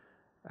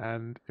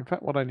 And in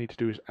fact what I need to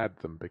do is add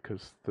them,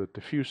 because the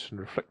diffuse and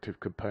reflective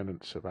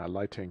components of our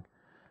lighting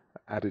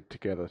are added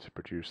together to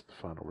produce the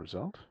final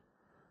result.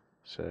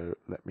 So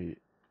let me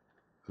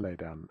lay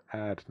down an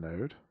add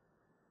node,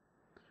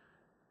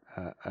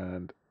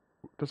 and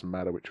it doesn't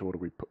matter which order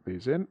we put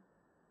these in,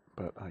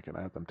 but I can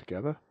add them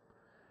together,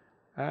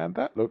 and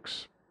that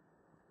looks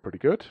pretty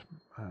good,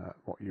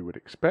 what you would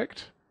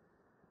expect.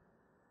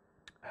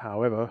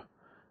 However,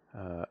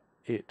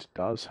 it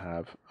does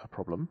have a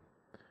problem,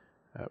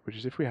 which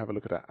is if we have a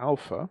look at our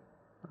alpha,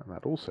 and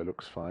that also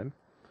looks fine.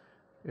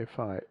 If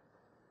I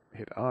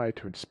hit I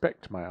to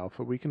inspect my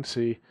alpha, we can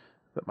see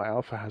that my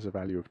alpha has a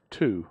value of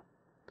 2.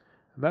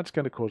 And that's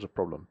going to cause a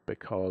problem,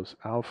 because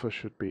alpha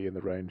should be in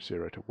the range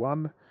 0 to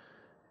 1.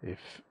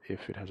 If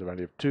it has a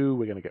value of 2,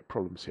 we're going to get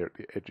problems here at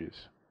the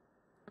edges.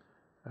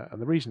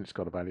 And the reason it's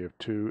got a value of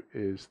 2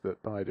 is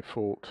that by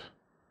default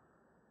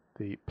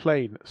the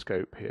plane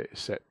scope here is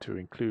set to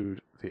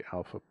include the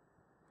alpha,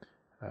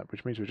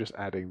 which means we're just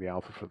adding the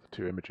alpha for the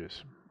two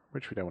images,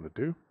 which we don't want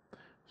to do.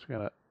 So we're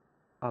going to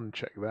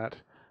uncheck that,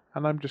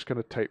 and I'm just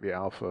going to take the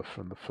alpha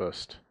from the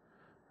first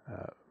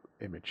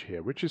image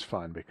here, which is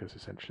fine because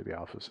essentially the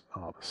alphas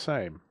are the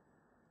same.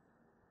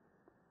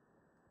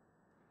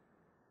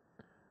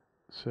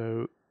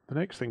 So the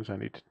next things I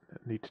need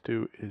to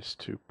do is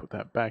to put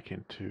that back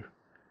into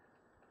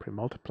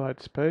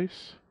pre-multiplied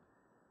space,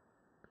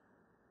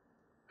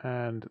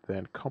 and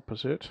then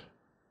composite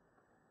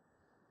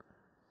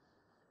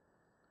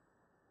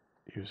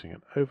using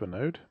an over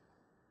node,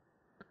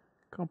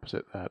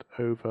 composite that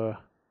over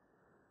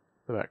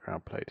the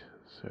background plate.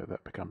 So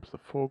that becomes the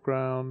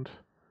foreground,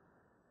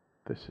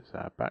 this is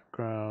our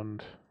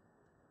background,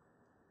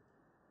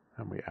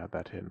 and we add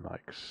that in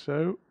like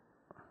so.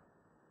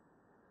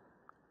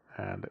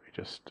 And let me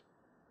just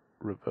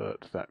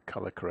revert that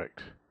color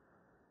correct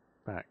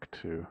back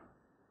to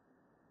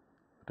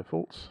the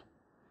defaults,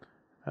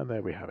 and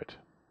there we have it.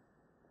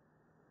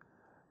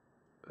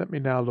 Let me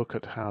now look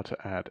at how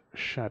to add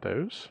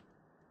shadows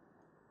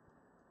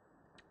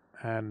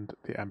and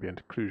the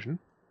ambient occlusion.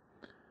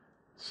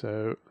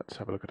 So let's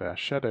have a look at our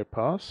shadow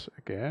pass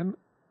again.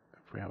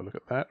 If we have a look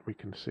at that, we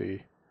can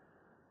see,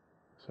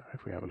 so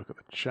if we have a look at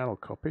the channel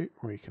copy,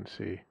 we can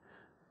see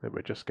that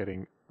we're just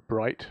getting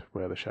bright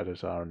where the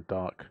shadows are and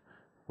dark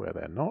where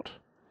they're not.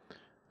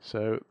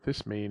 So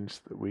this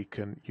means that we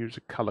can use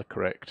a color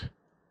correct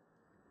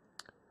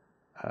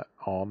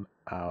on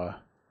our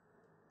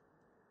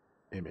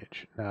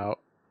image. Now,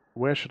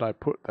 where should I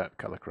put that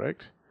color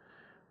correct?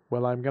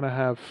 Well, I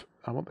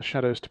want the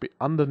shadows to be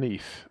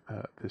underneath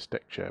this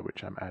deck chair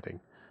which I'm adding.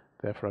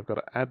 Therefore I've got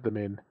to add them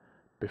in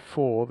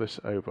before this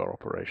over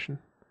operation.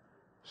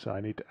 So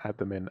I need to add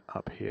them in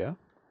up here.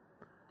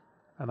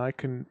 And I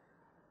can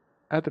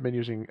add them in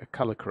using a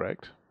color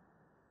correct.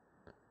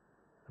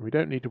 And we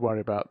don't need to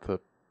worry about the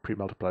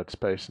pre-multiplied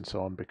space and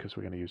so on, because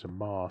we're going to use a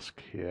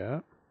mask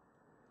here.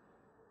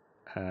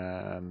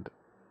 And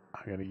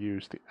I'm going to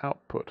use the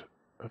output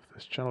of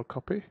this channel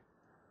copy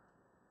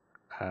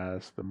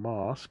as the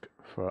mask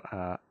for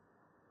our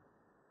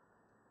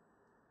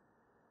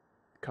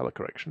color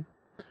correction.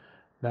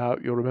 Now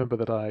you'll remember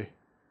that I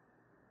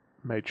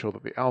made sure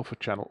that the alpha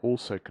channel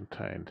also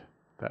contained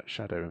that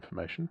shadow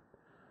information.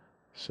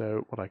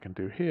 So what I can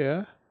do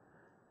here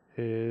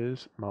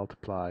is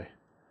multiply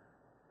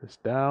this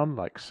down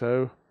like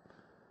so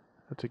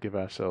to give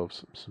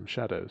ourselves some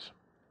shadows.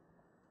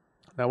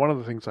 Now one of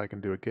the things I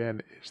can do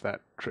again is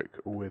that trick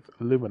with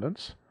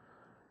luminance.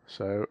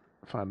 So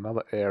find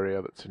another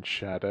area that's in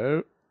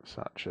shadow,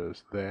 such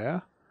as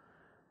there.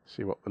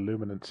 See what the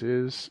luminance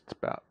is. It's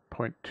about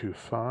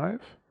 0.25.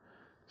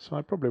 So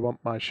I probably want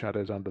my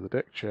shadows under the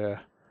deck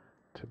chair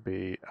to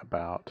be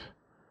about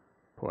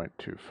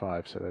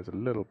 0.25, so there's a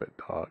little bit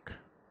dark.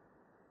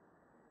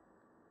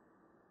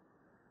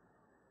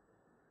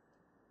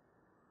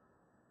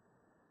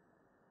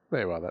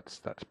 There you are, that's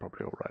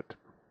probably all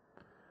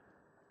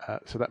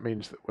right. So that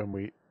means that when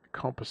we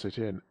composite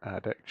in our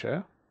deck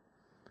chair,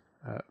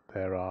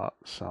 there are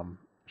some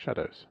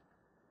shadows.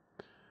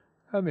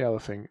 And the other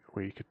thing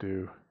we could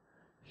do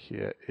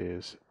here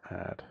is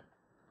add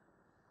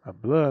a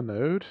blur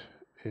node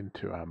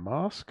into our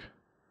mask.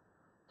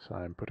 So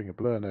I'm putting a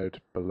blur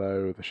node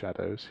below the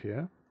shadows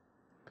here,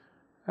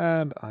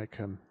 and I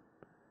can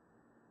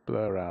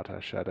blur out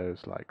our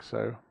shadows like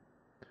so,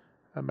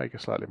 and make a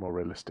slightly more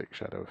realistic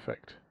shadow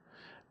effect.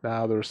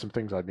 Now there are some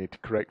things I need to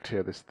correct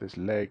here. This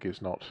leg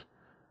is not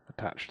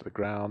attached to the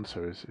ground,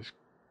 so it's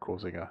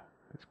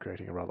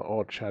creating a rather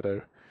odd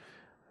shadow.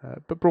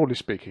 But broadly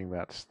speaking,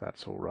 that's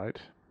all right.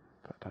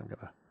 In fact, I'm going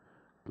to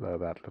blur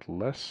that a little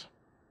less,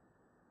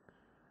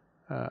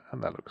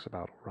 and that looks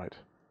about all right.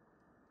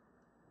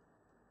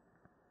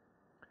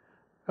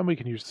 And we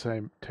can use the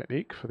same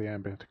technique for the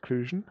ambient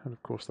occlusion, and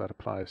of course that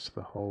applies to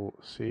the whole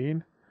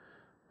scene.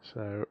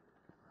 So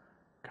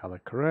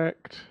color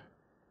correct,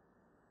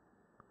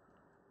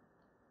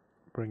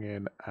 bring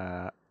in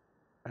our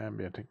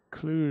ambient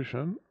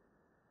occlusion,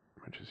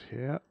 which is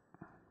here,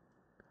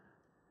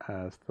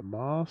 as the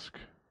mask.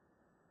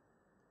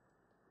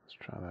 Let's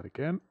try that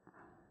again.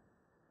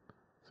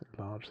 Let's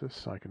enlarge this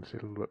so I can see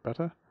a little bit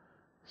better.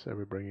 So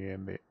we're bringing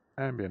in the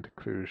ambient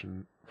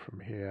occlusion from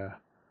here,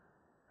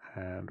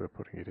 and we're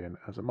putting it in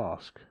as a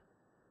mask.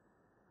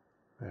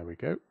 There we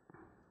go.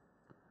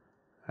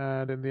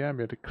 And in the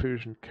ambient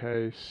occlusion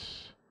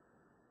case,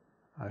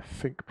 I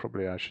think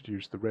probably I should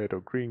use the red or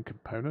green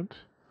component,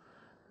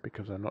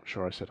 because I'm not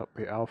sure I set up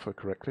the alpha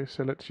correctly.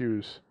 So let's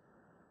use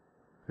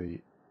the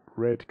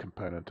red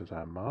component as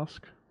our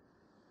mask.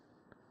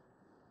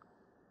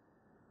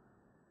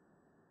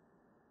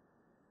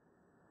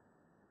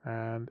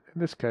 And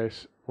in this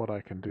case, what I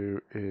can do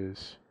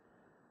is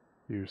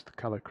use the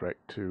color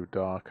correct to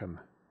darken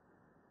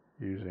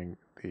using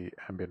the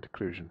ambient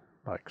occlusion,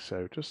 like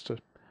so, just to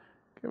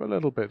give a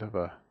little bit of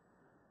a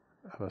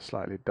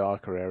slightly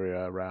darker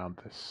area around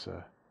this.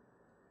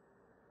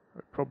 I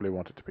probably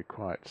want it to be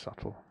quite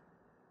subtle,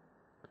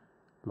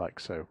 like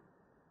so.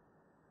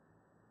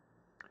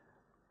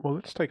 Well,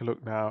 let's take a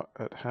look now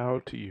at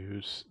how to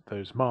use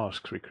those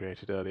masks we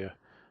created earlier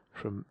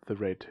from the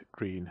red,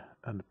 green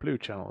and blue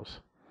channels.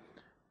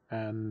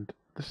 And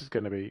this is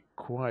going to be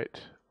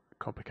quite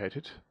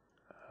complicated,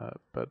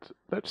 but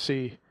let's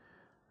see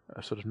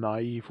a sort of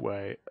naive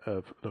way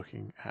of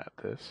looking at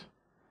this,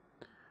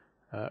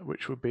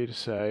 which would be to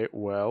say,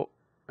 well,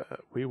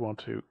 we want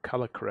to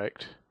color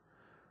correct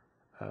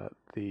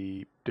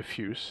the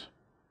diffuse,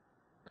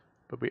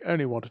 but we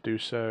only want to do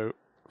so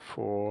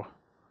for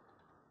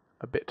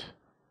a bit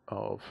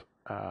of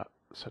our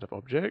set of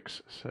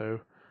objects.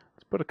 So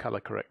let's put a color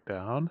correct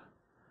down,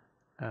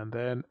 and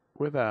then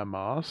with our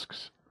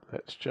masks,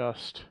 let's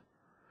just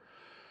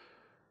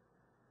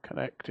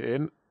connect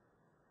in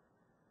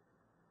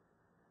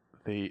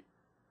the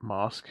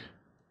mask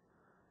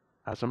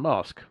as a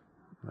mask.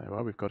 There we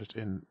are, we've got it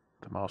in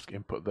the mask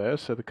input there,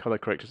 so the color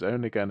correct is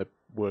only going to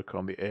work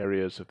on the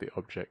areas of the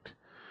object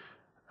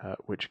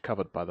which are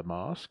covered by the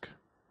mask.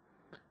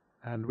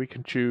 And we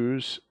can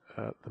choose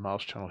the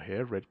mask channel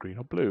here, red, green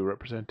or blue,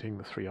 representing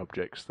the three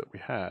objects that we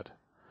had.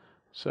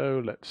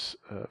 So let's,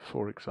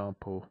 for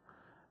example,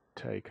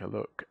 take a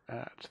look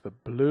at the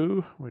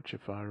blue, which,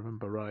 if I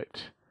remember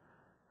right,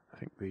 I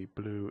think the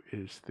blue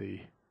is the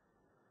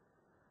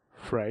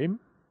frame.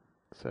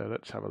 So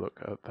let's have a look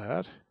at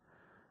that.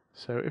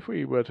 So if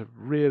we were to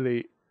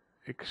really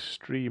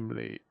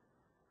extremely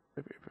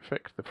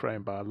affect the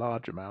frame by a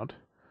large amount,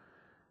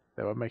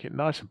 that would make it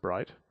nice and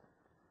bright.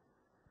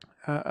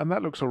 And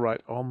that looks all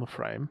right on the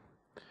frame,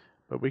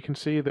 but we can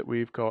see that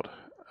we've got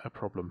a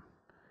problem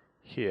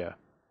here,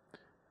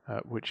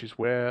 which is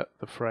where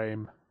the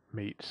frame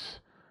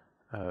meets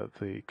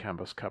the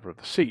canvas cover of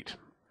the seat.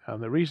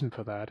 And the reason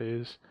for that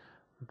is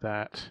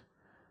that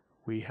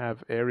we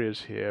have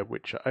areas here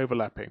which are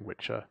overlapping,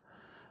 which are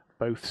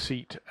both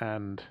seat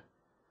and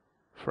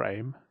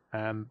frame,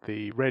 and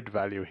the red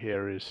value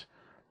here is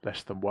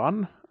less than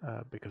 1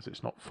 because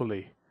it's not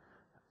fully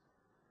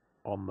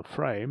on the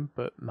frame,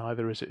 but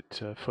neither is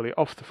it fully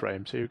off the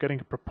frame. So you're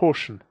getting a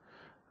proportion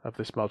of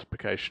this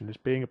multiplication is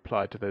being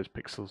applied to those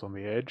pixels on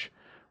the edge,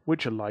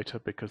 which are lighter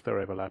because they're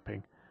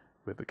overlapping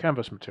with the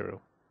canvas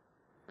material,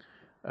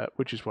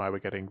 which is why we're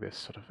getting this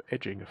sort of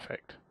edging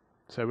effect.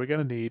 So we're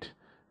going to need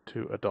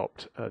to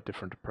adopt a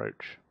different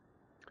approach.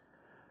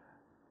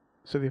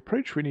 So the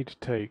approach we need to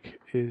take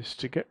is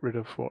to get rid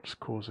of what's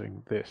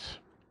causing this.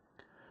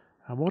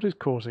 And what is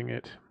causing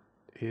it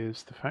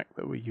is the fact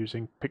that we're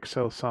using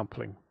pixel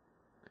sampling.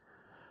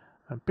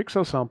 And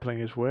pixel sampling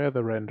is where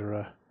the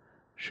renderer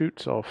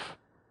shoots off,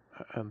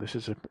 and this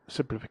is a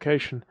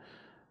simplification,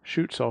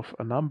 shoots off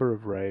a number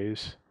of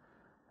rays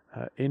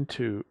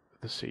into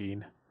the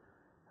scene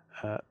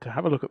to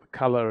have a look at the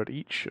color at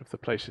each of the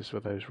places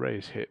where those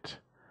rays hit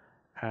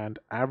and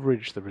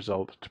average the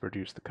result to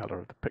produce the color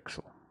of the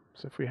pixel.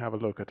 So if we have a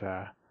look at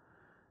our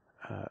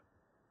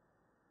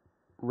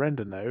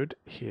render node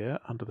here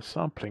under the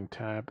sampling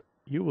tab,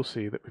 you will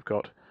see that we've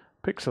got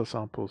pixel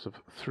samples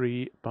of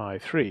 3 by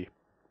 3.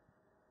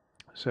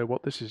 So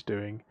what this is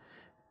doing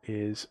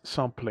is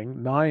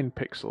sampling 9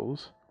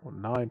 pixels, or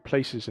 9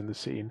 places in the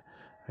scene,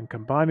 and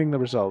combining the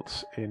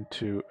results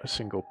into a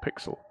single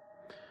pixel.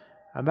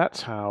 And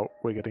that's how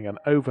we're getting an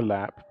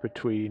overlap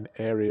between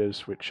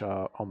areas which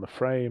are on the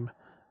frame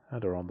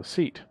and are on the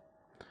seat.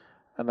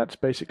 And that's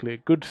basically a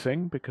good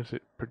thing because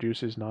it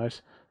produces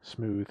nice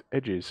smooth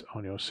edges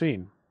on your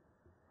scene.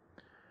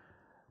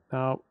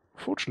 Now,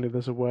 fortunately,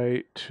 there's a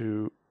way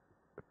to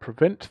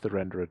prevent the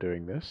renderer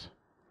doing this.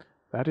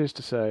 That is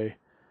to say,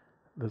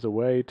 there's a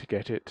way to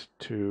get it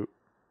to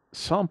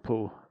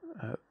sample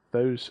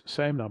those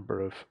same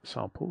number of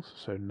samples,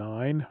 so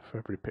 9 for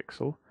every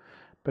pixel,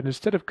 but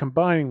instead of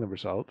combining the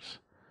results,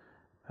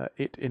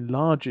 it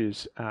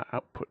enlarges our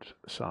output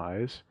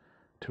size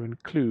to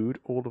include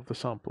all of the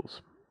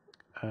samples.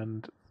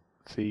 And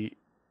the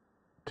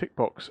tick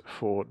box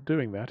for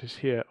doing that is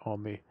here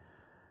on the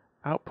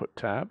Output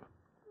tab,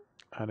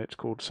 and it's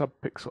called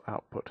Subpixel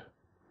Output.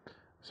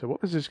 So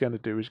what this is going to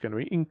do is going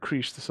to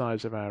increase the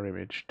size of our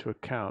image to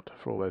account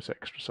for all those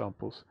extra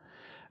samples.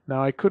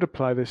 Now I could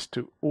apply this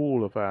to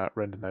all of our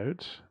render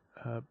nodes,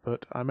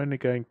 but I'm only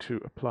going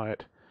to apply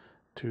it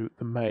to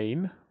the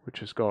main, which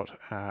has got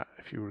our,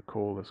 if you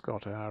recall, has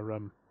got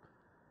our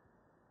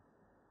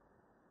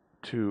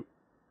two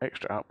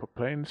extra output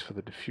planes for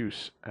the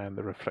diffuse and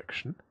the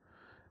reflection.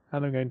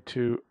 And I'm going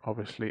to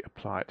obviously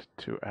apply it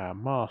to our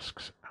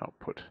masks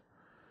output,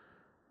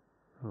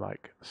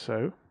 like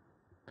so.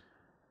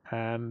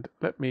 And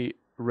let me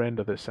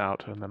render this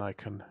out and then I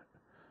can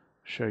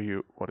show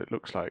you what it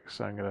looks like.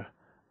 So I'm going to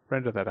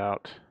render that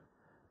out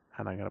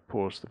and I'm going to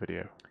pause the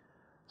video.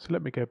 So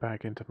let me go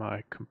back into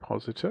my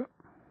compositor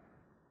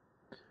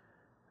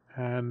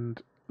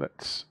and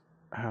let's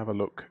have a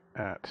look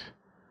at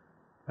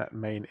that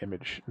main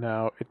image.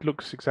 Now it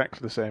looks exactly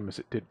the same as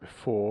it did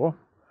before,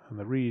 and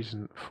the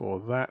reason for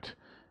that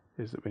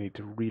is that we need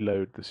to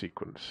reload the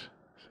sequence.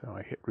 So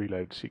I hit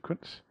reload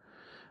sequence,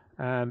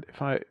 and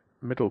if I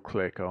middle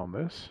click on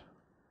this,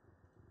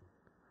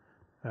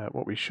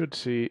 what we should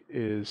see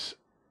is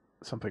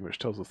something which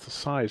tells us the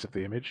size of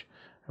the image,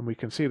 and we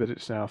can see that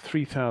it's now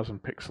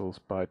 3000 pixels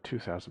by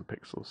 2000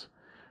 pixels,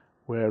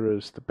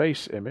 whereas the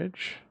base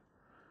image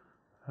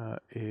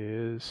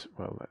is,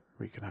 well,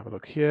 we can have a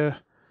look here,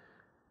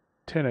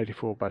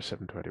 1084 by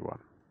 721.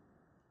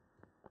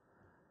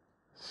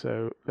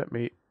 So let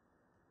me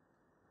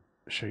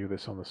show you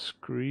this on the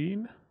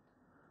screen.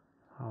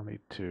 I'll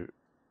need to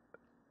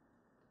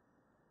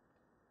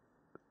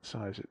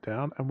size it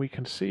down, and we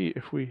can see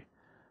if we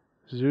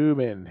zoom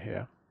in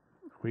here,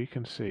 we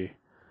can see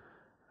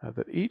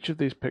that each of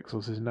these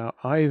pixels is now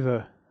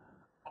either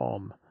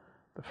on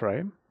the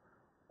frame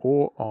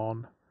or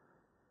on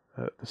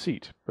the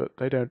seat, but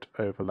they don't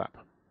overlap.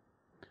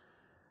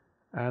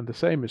 And the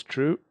same is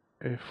true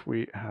if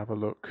we have a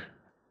look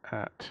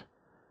at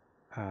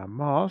our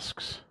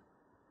masks.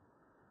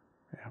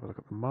 We have a look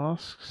at the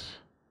masks,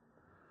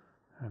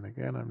 and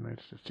again I'm going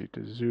to need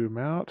to zoom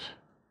out,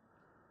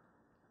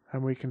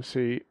 and we can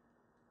see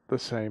the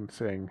same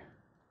thing,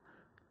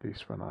 at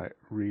least when I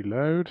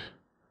reload.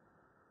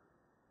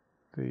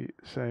 The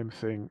same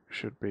thing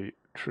should be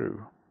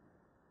true.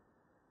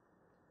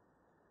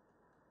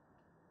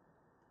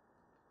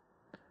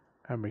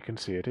 And we can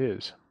see it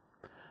is.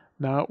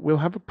 Now we'll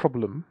have a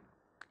problem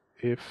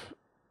if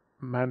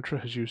Mantra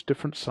has used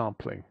different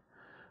sampling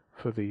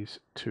for these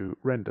two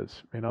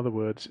renders. In other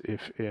words,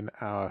 if in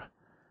our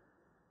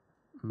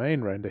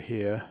main render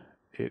here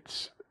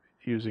it's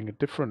using a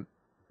different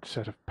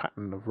set of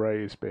pattern of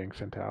rays being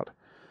sent out,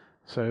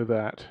 so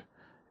that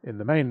in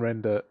the main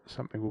render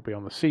something will be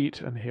on the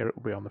seat and here it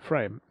will be on the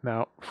frame.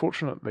 Now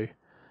fortunately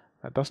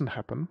that doesn't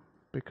happen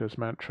because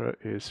Mantra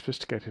is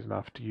sophisticated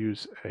enough to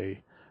use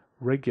a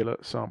regular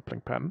sampling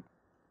pattern.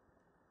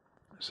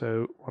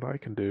 So what I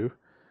can do,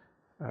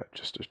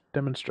 just to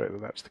demonstrate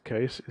that that's the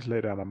case, is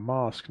lay down a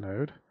mask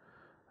node,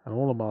 and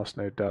all a mask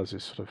node does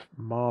is sort of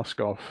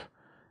mask off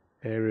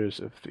areas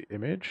of the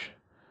image.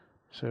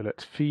 So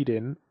let's feed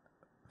in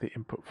the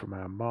input from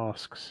our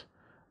masks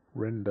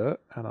render,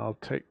 and I'll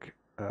take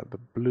the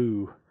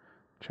blue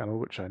channel,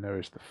 which I know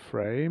is the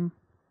frame,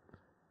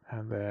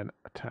 and then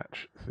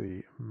attach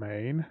the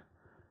main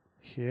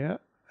here,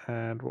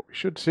 and what we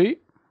should see,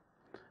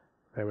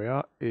 there we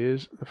are,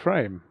 is the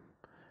frame,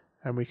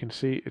 and we can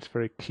see it's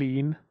very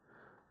clean.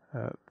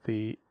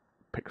 The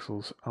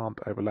pixels aren't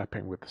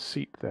overlapping with the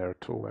seat there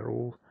at all, they're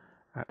all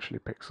actually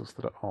pixels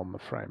that are on the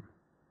frame.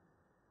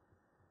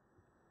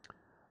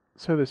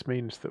 So this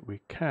means that we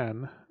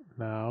can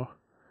now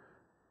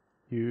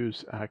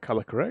use our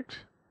color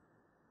correct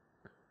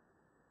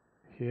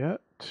here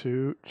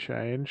to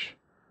change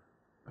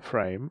the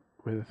frame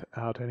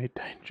without any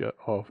danger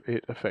of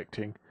it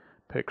affecting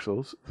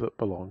pixels that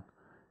belong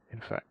in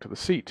fact to the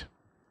seat.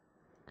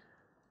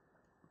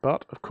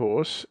 But of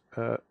course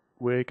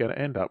we're going to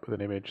end up with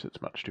an image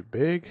that's much too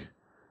big,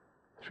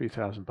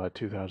 3000 by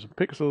 2000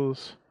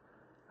 pixels,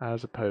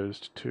 as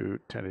opposed to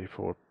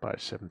 1084 by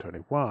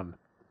 721.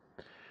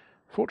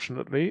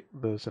 Fortunately,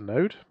 there's a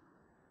node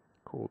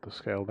called the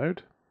scale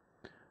node,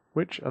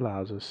 which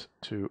allows us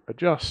to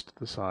adjust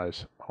the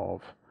size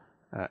of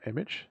our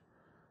image.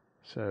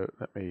 So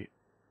let me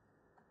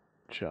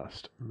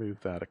just move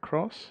that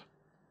across.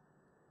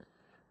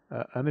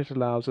 And it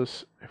allows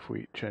us, if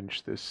we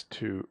change this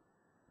to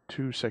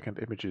 2-second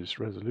images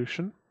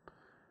resolution,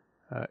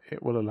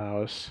 it will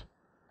allow us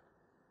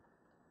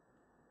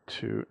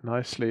to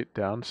nicely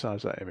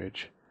downsize our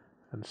image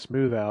and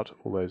smooth out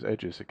all those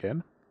edges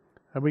again.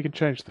 And we can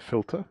change the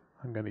filter.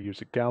 I'm going to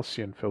use a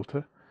Gaussian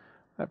filter.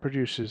 That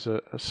produces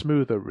a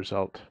smoother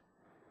result,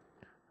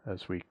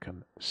 as we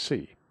can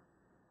see.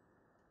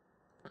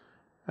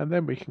 And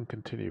then we can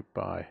continue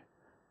by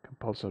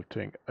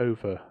compositing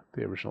over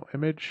the original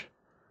image,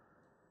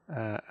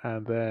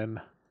 and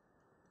then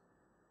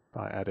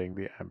by adding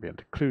the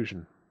ambient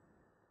occlusion.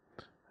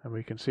 And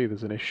we can see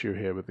there's an issue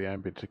here with the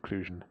ambient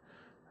occlusion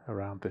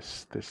around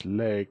this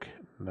leg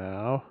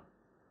now.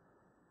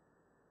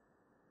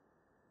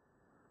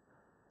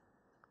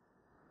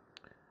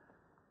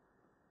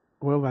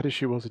 Well, that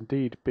issue was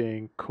indeed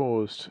being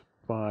caused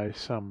by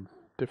some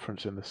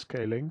difference in the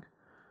scaling,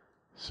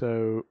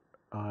 so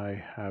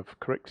I have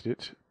corrected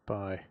it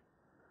by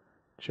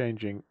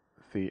changing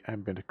the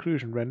ambient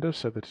occlusion render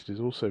so that it is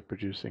also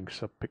producing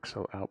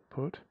subpixel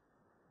output.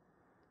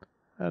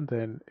 And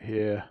then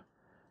here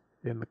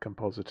in the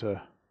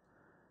compositor,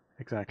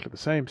 exactly the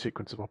same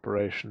sequence of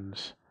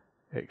operations,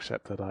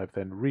 except that I've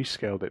then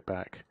rescaled it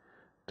back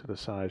to the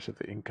size of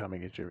the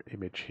incoming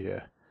image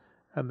here,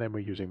 and then we're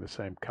using the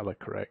same color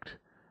correct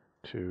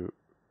to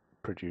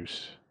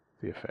produce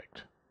the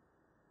effect.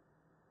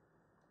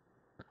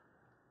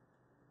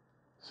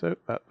 So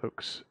that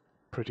looks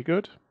pretty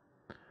good,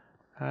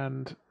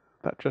 and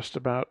that just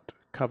about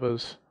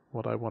covers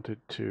what I wanted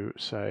to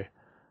say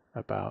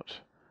about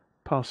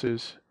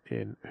passes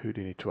in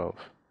Houdini 12.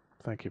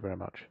 Thank you very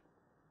much.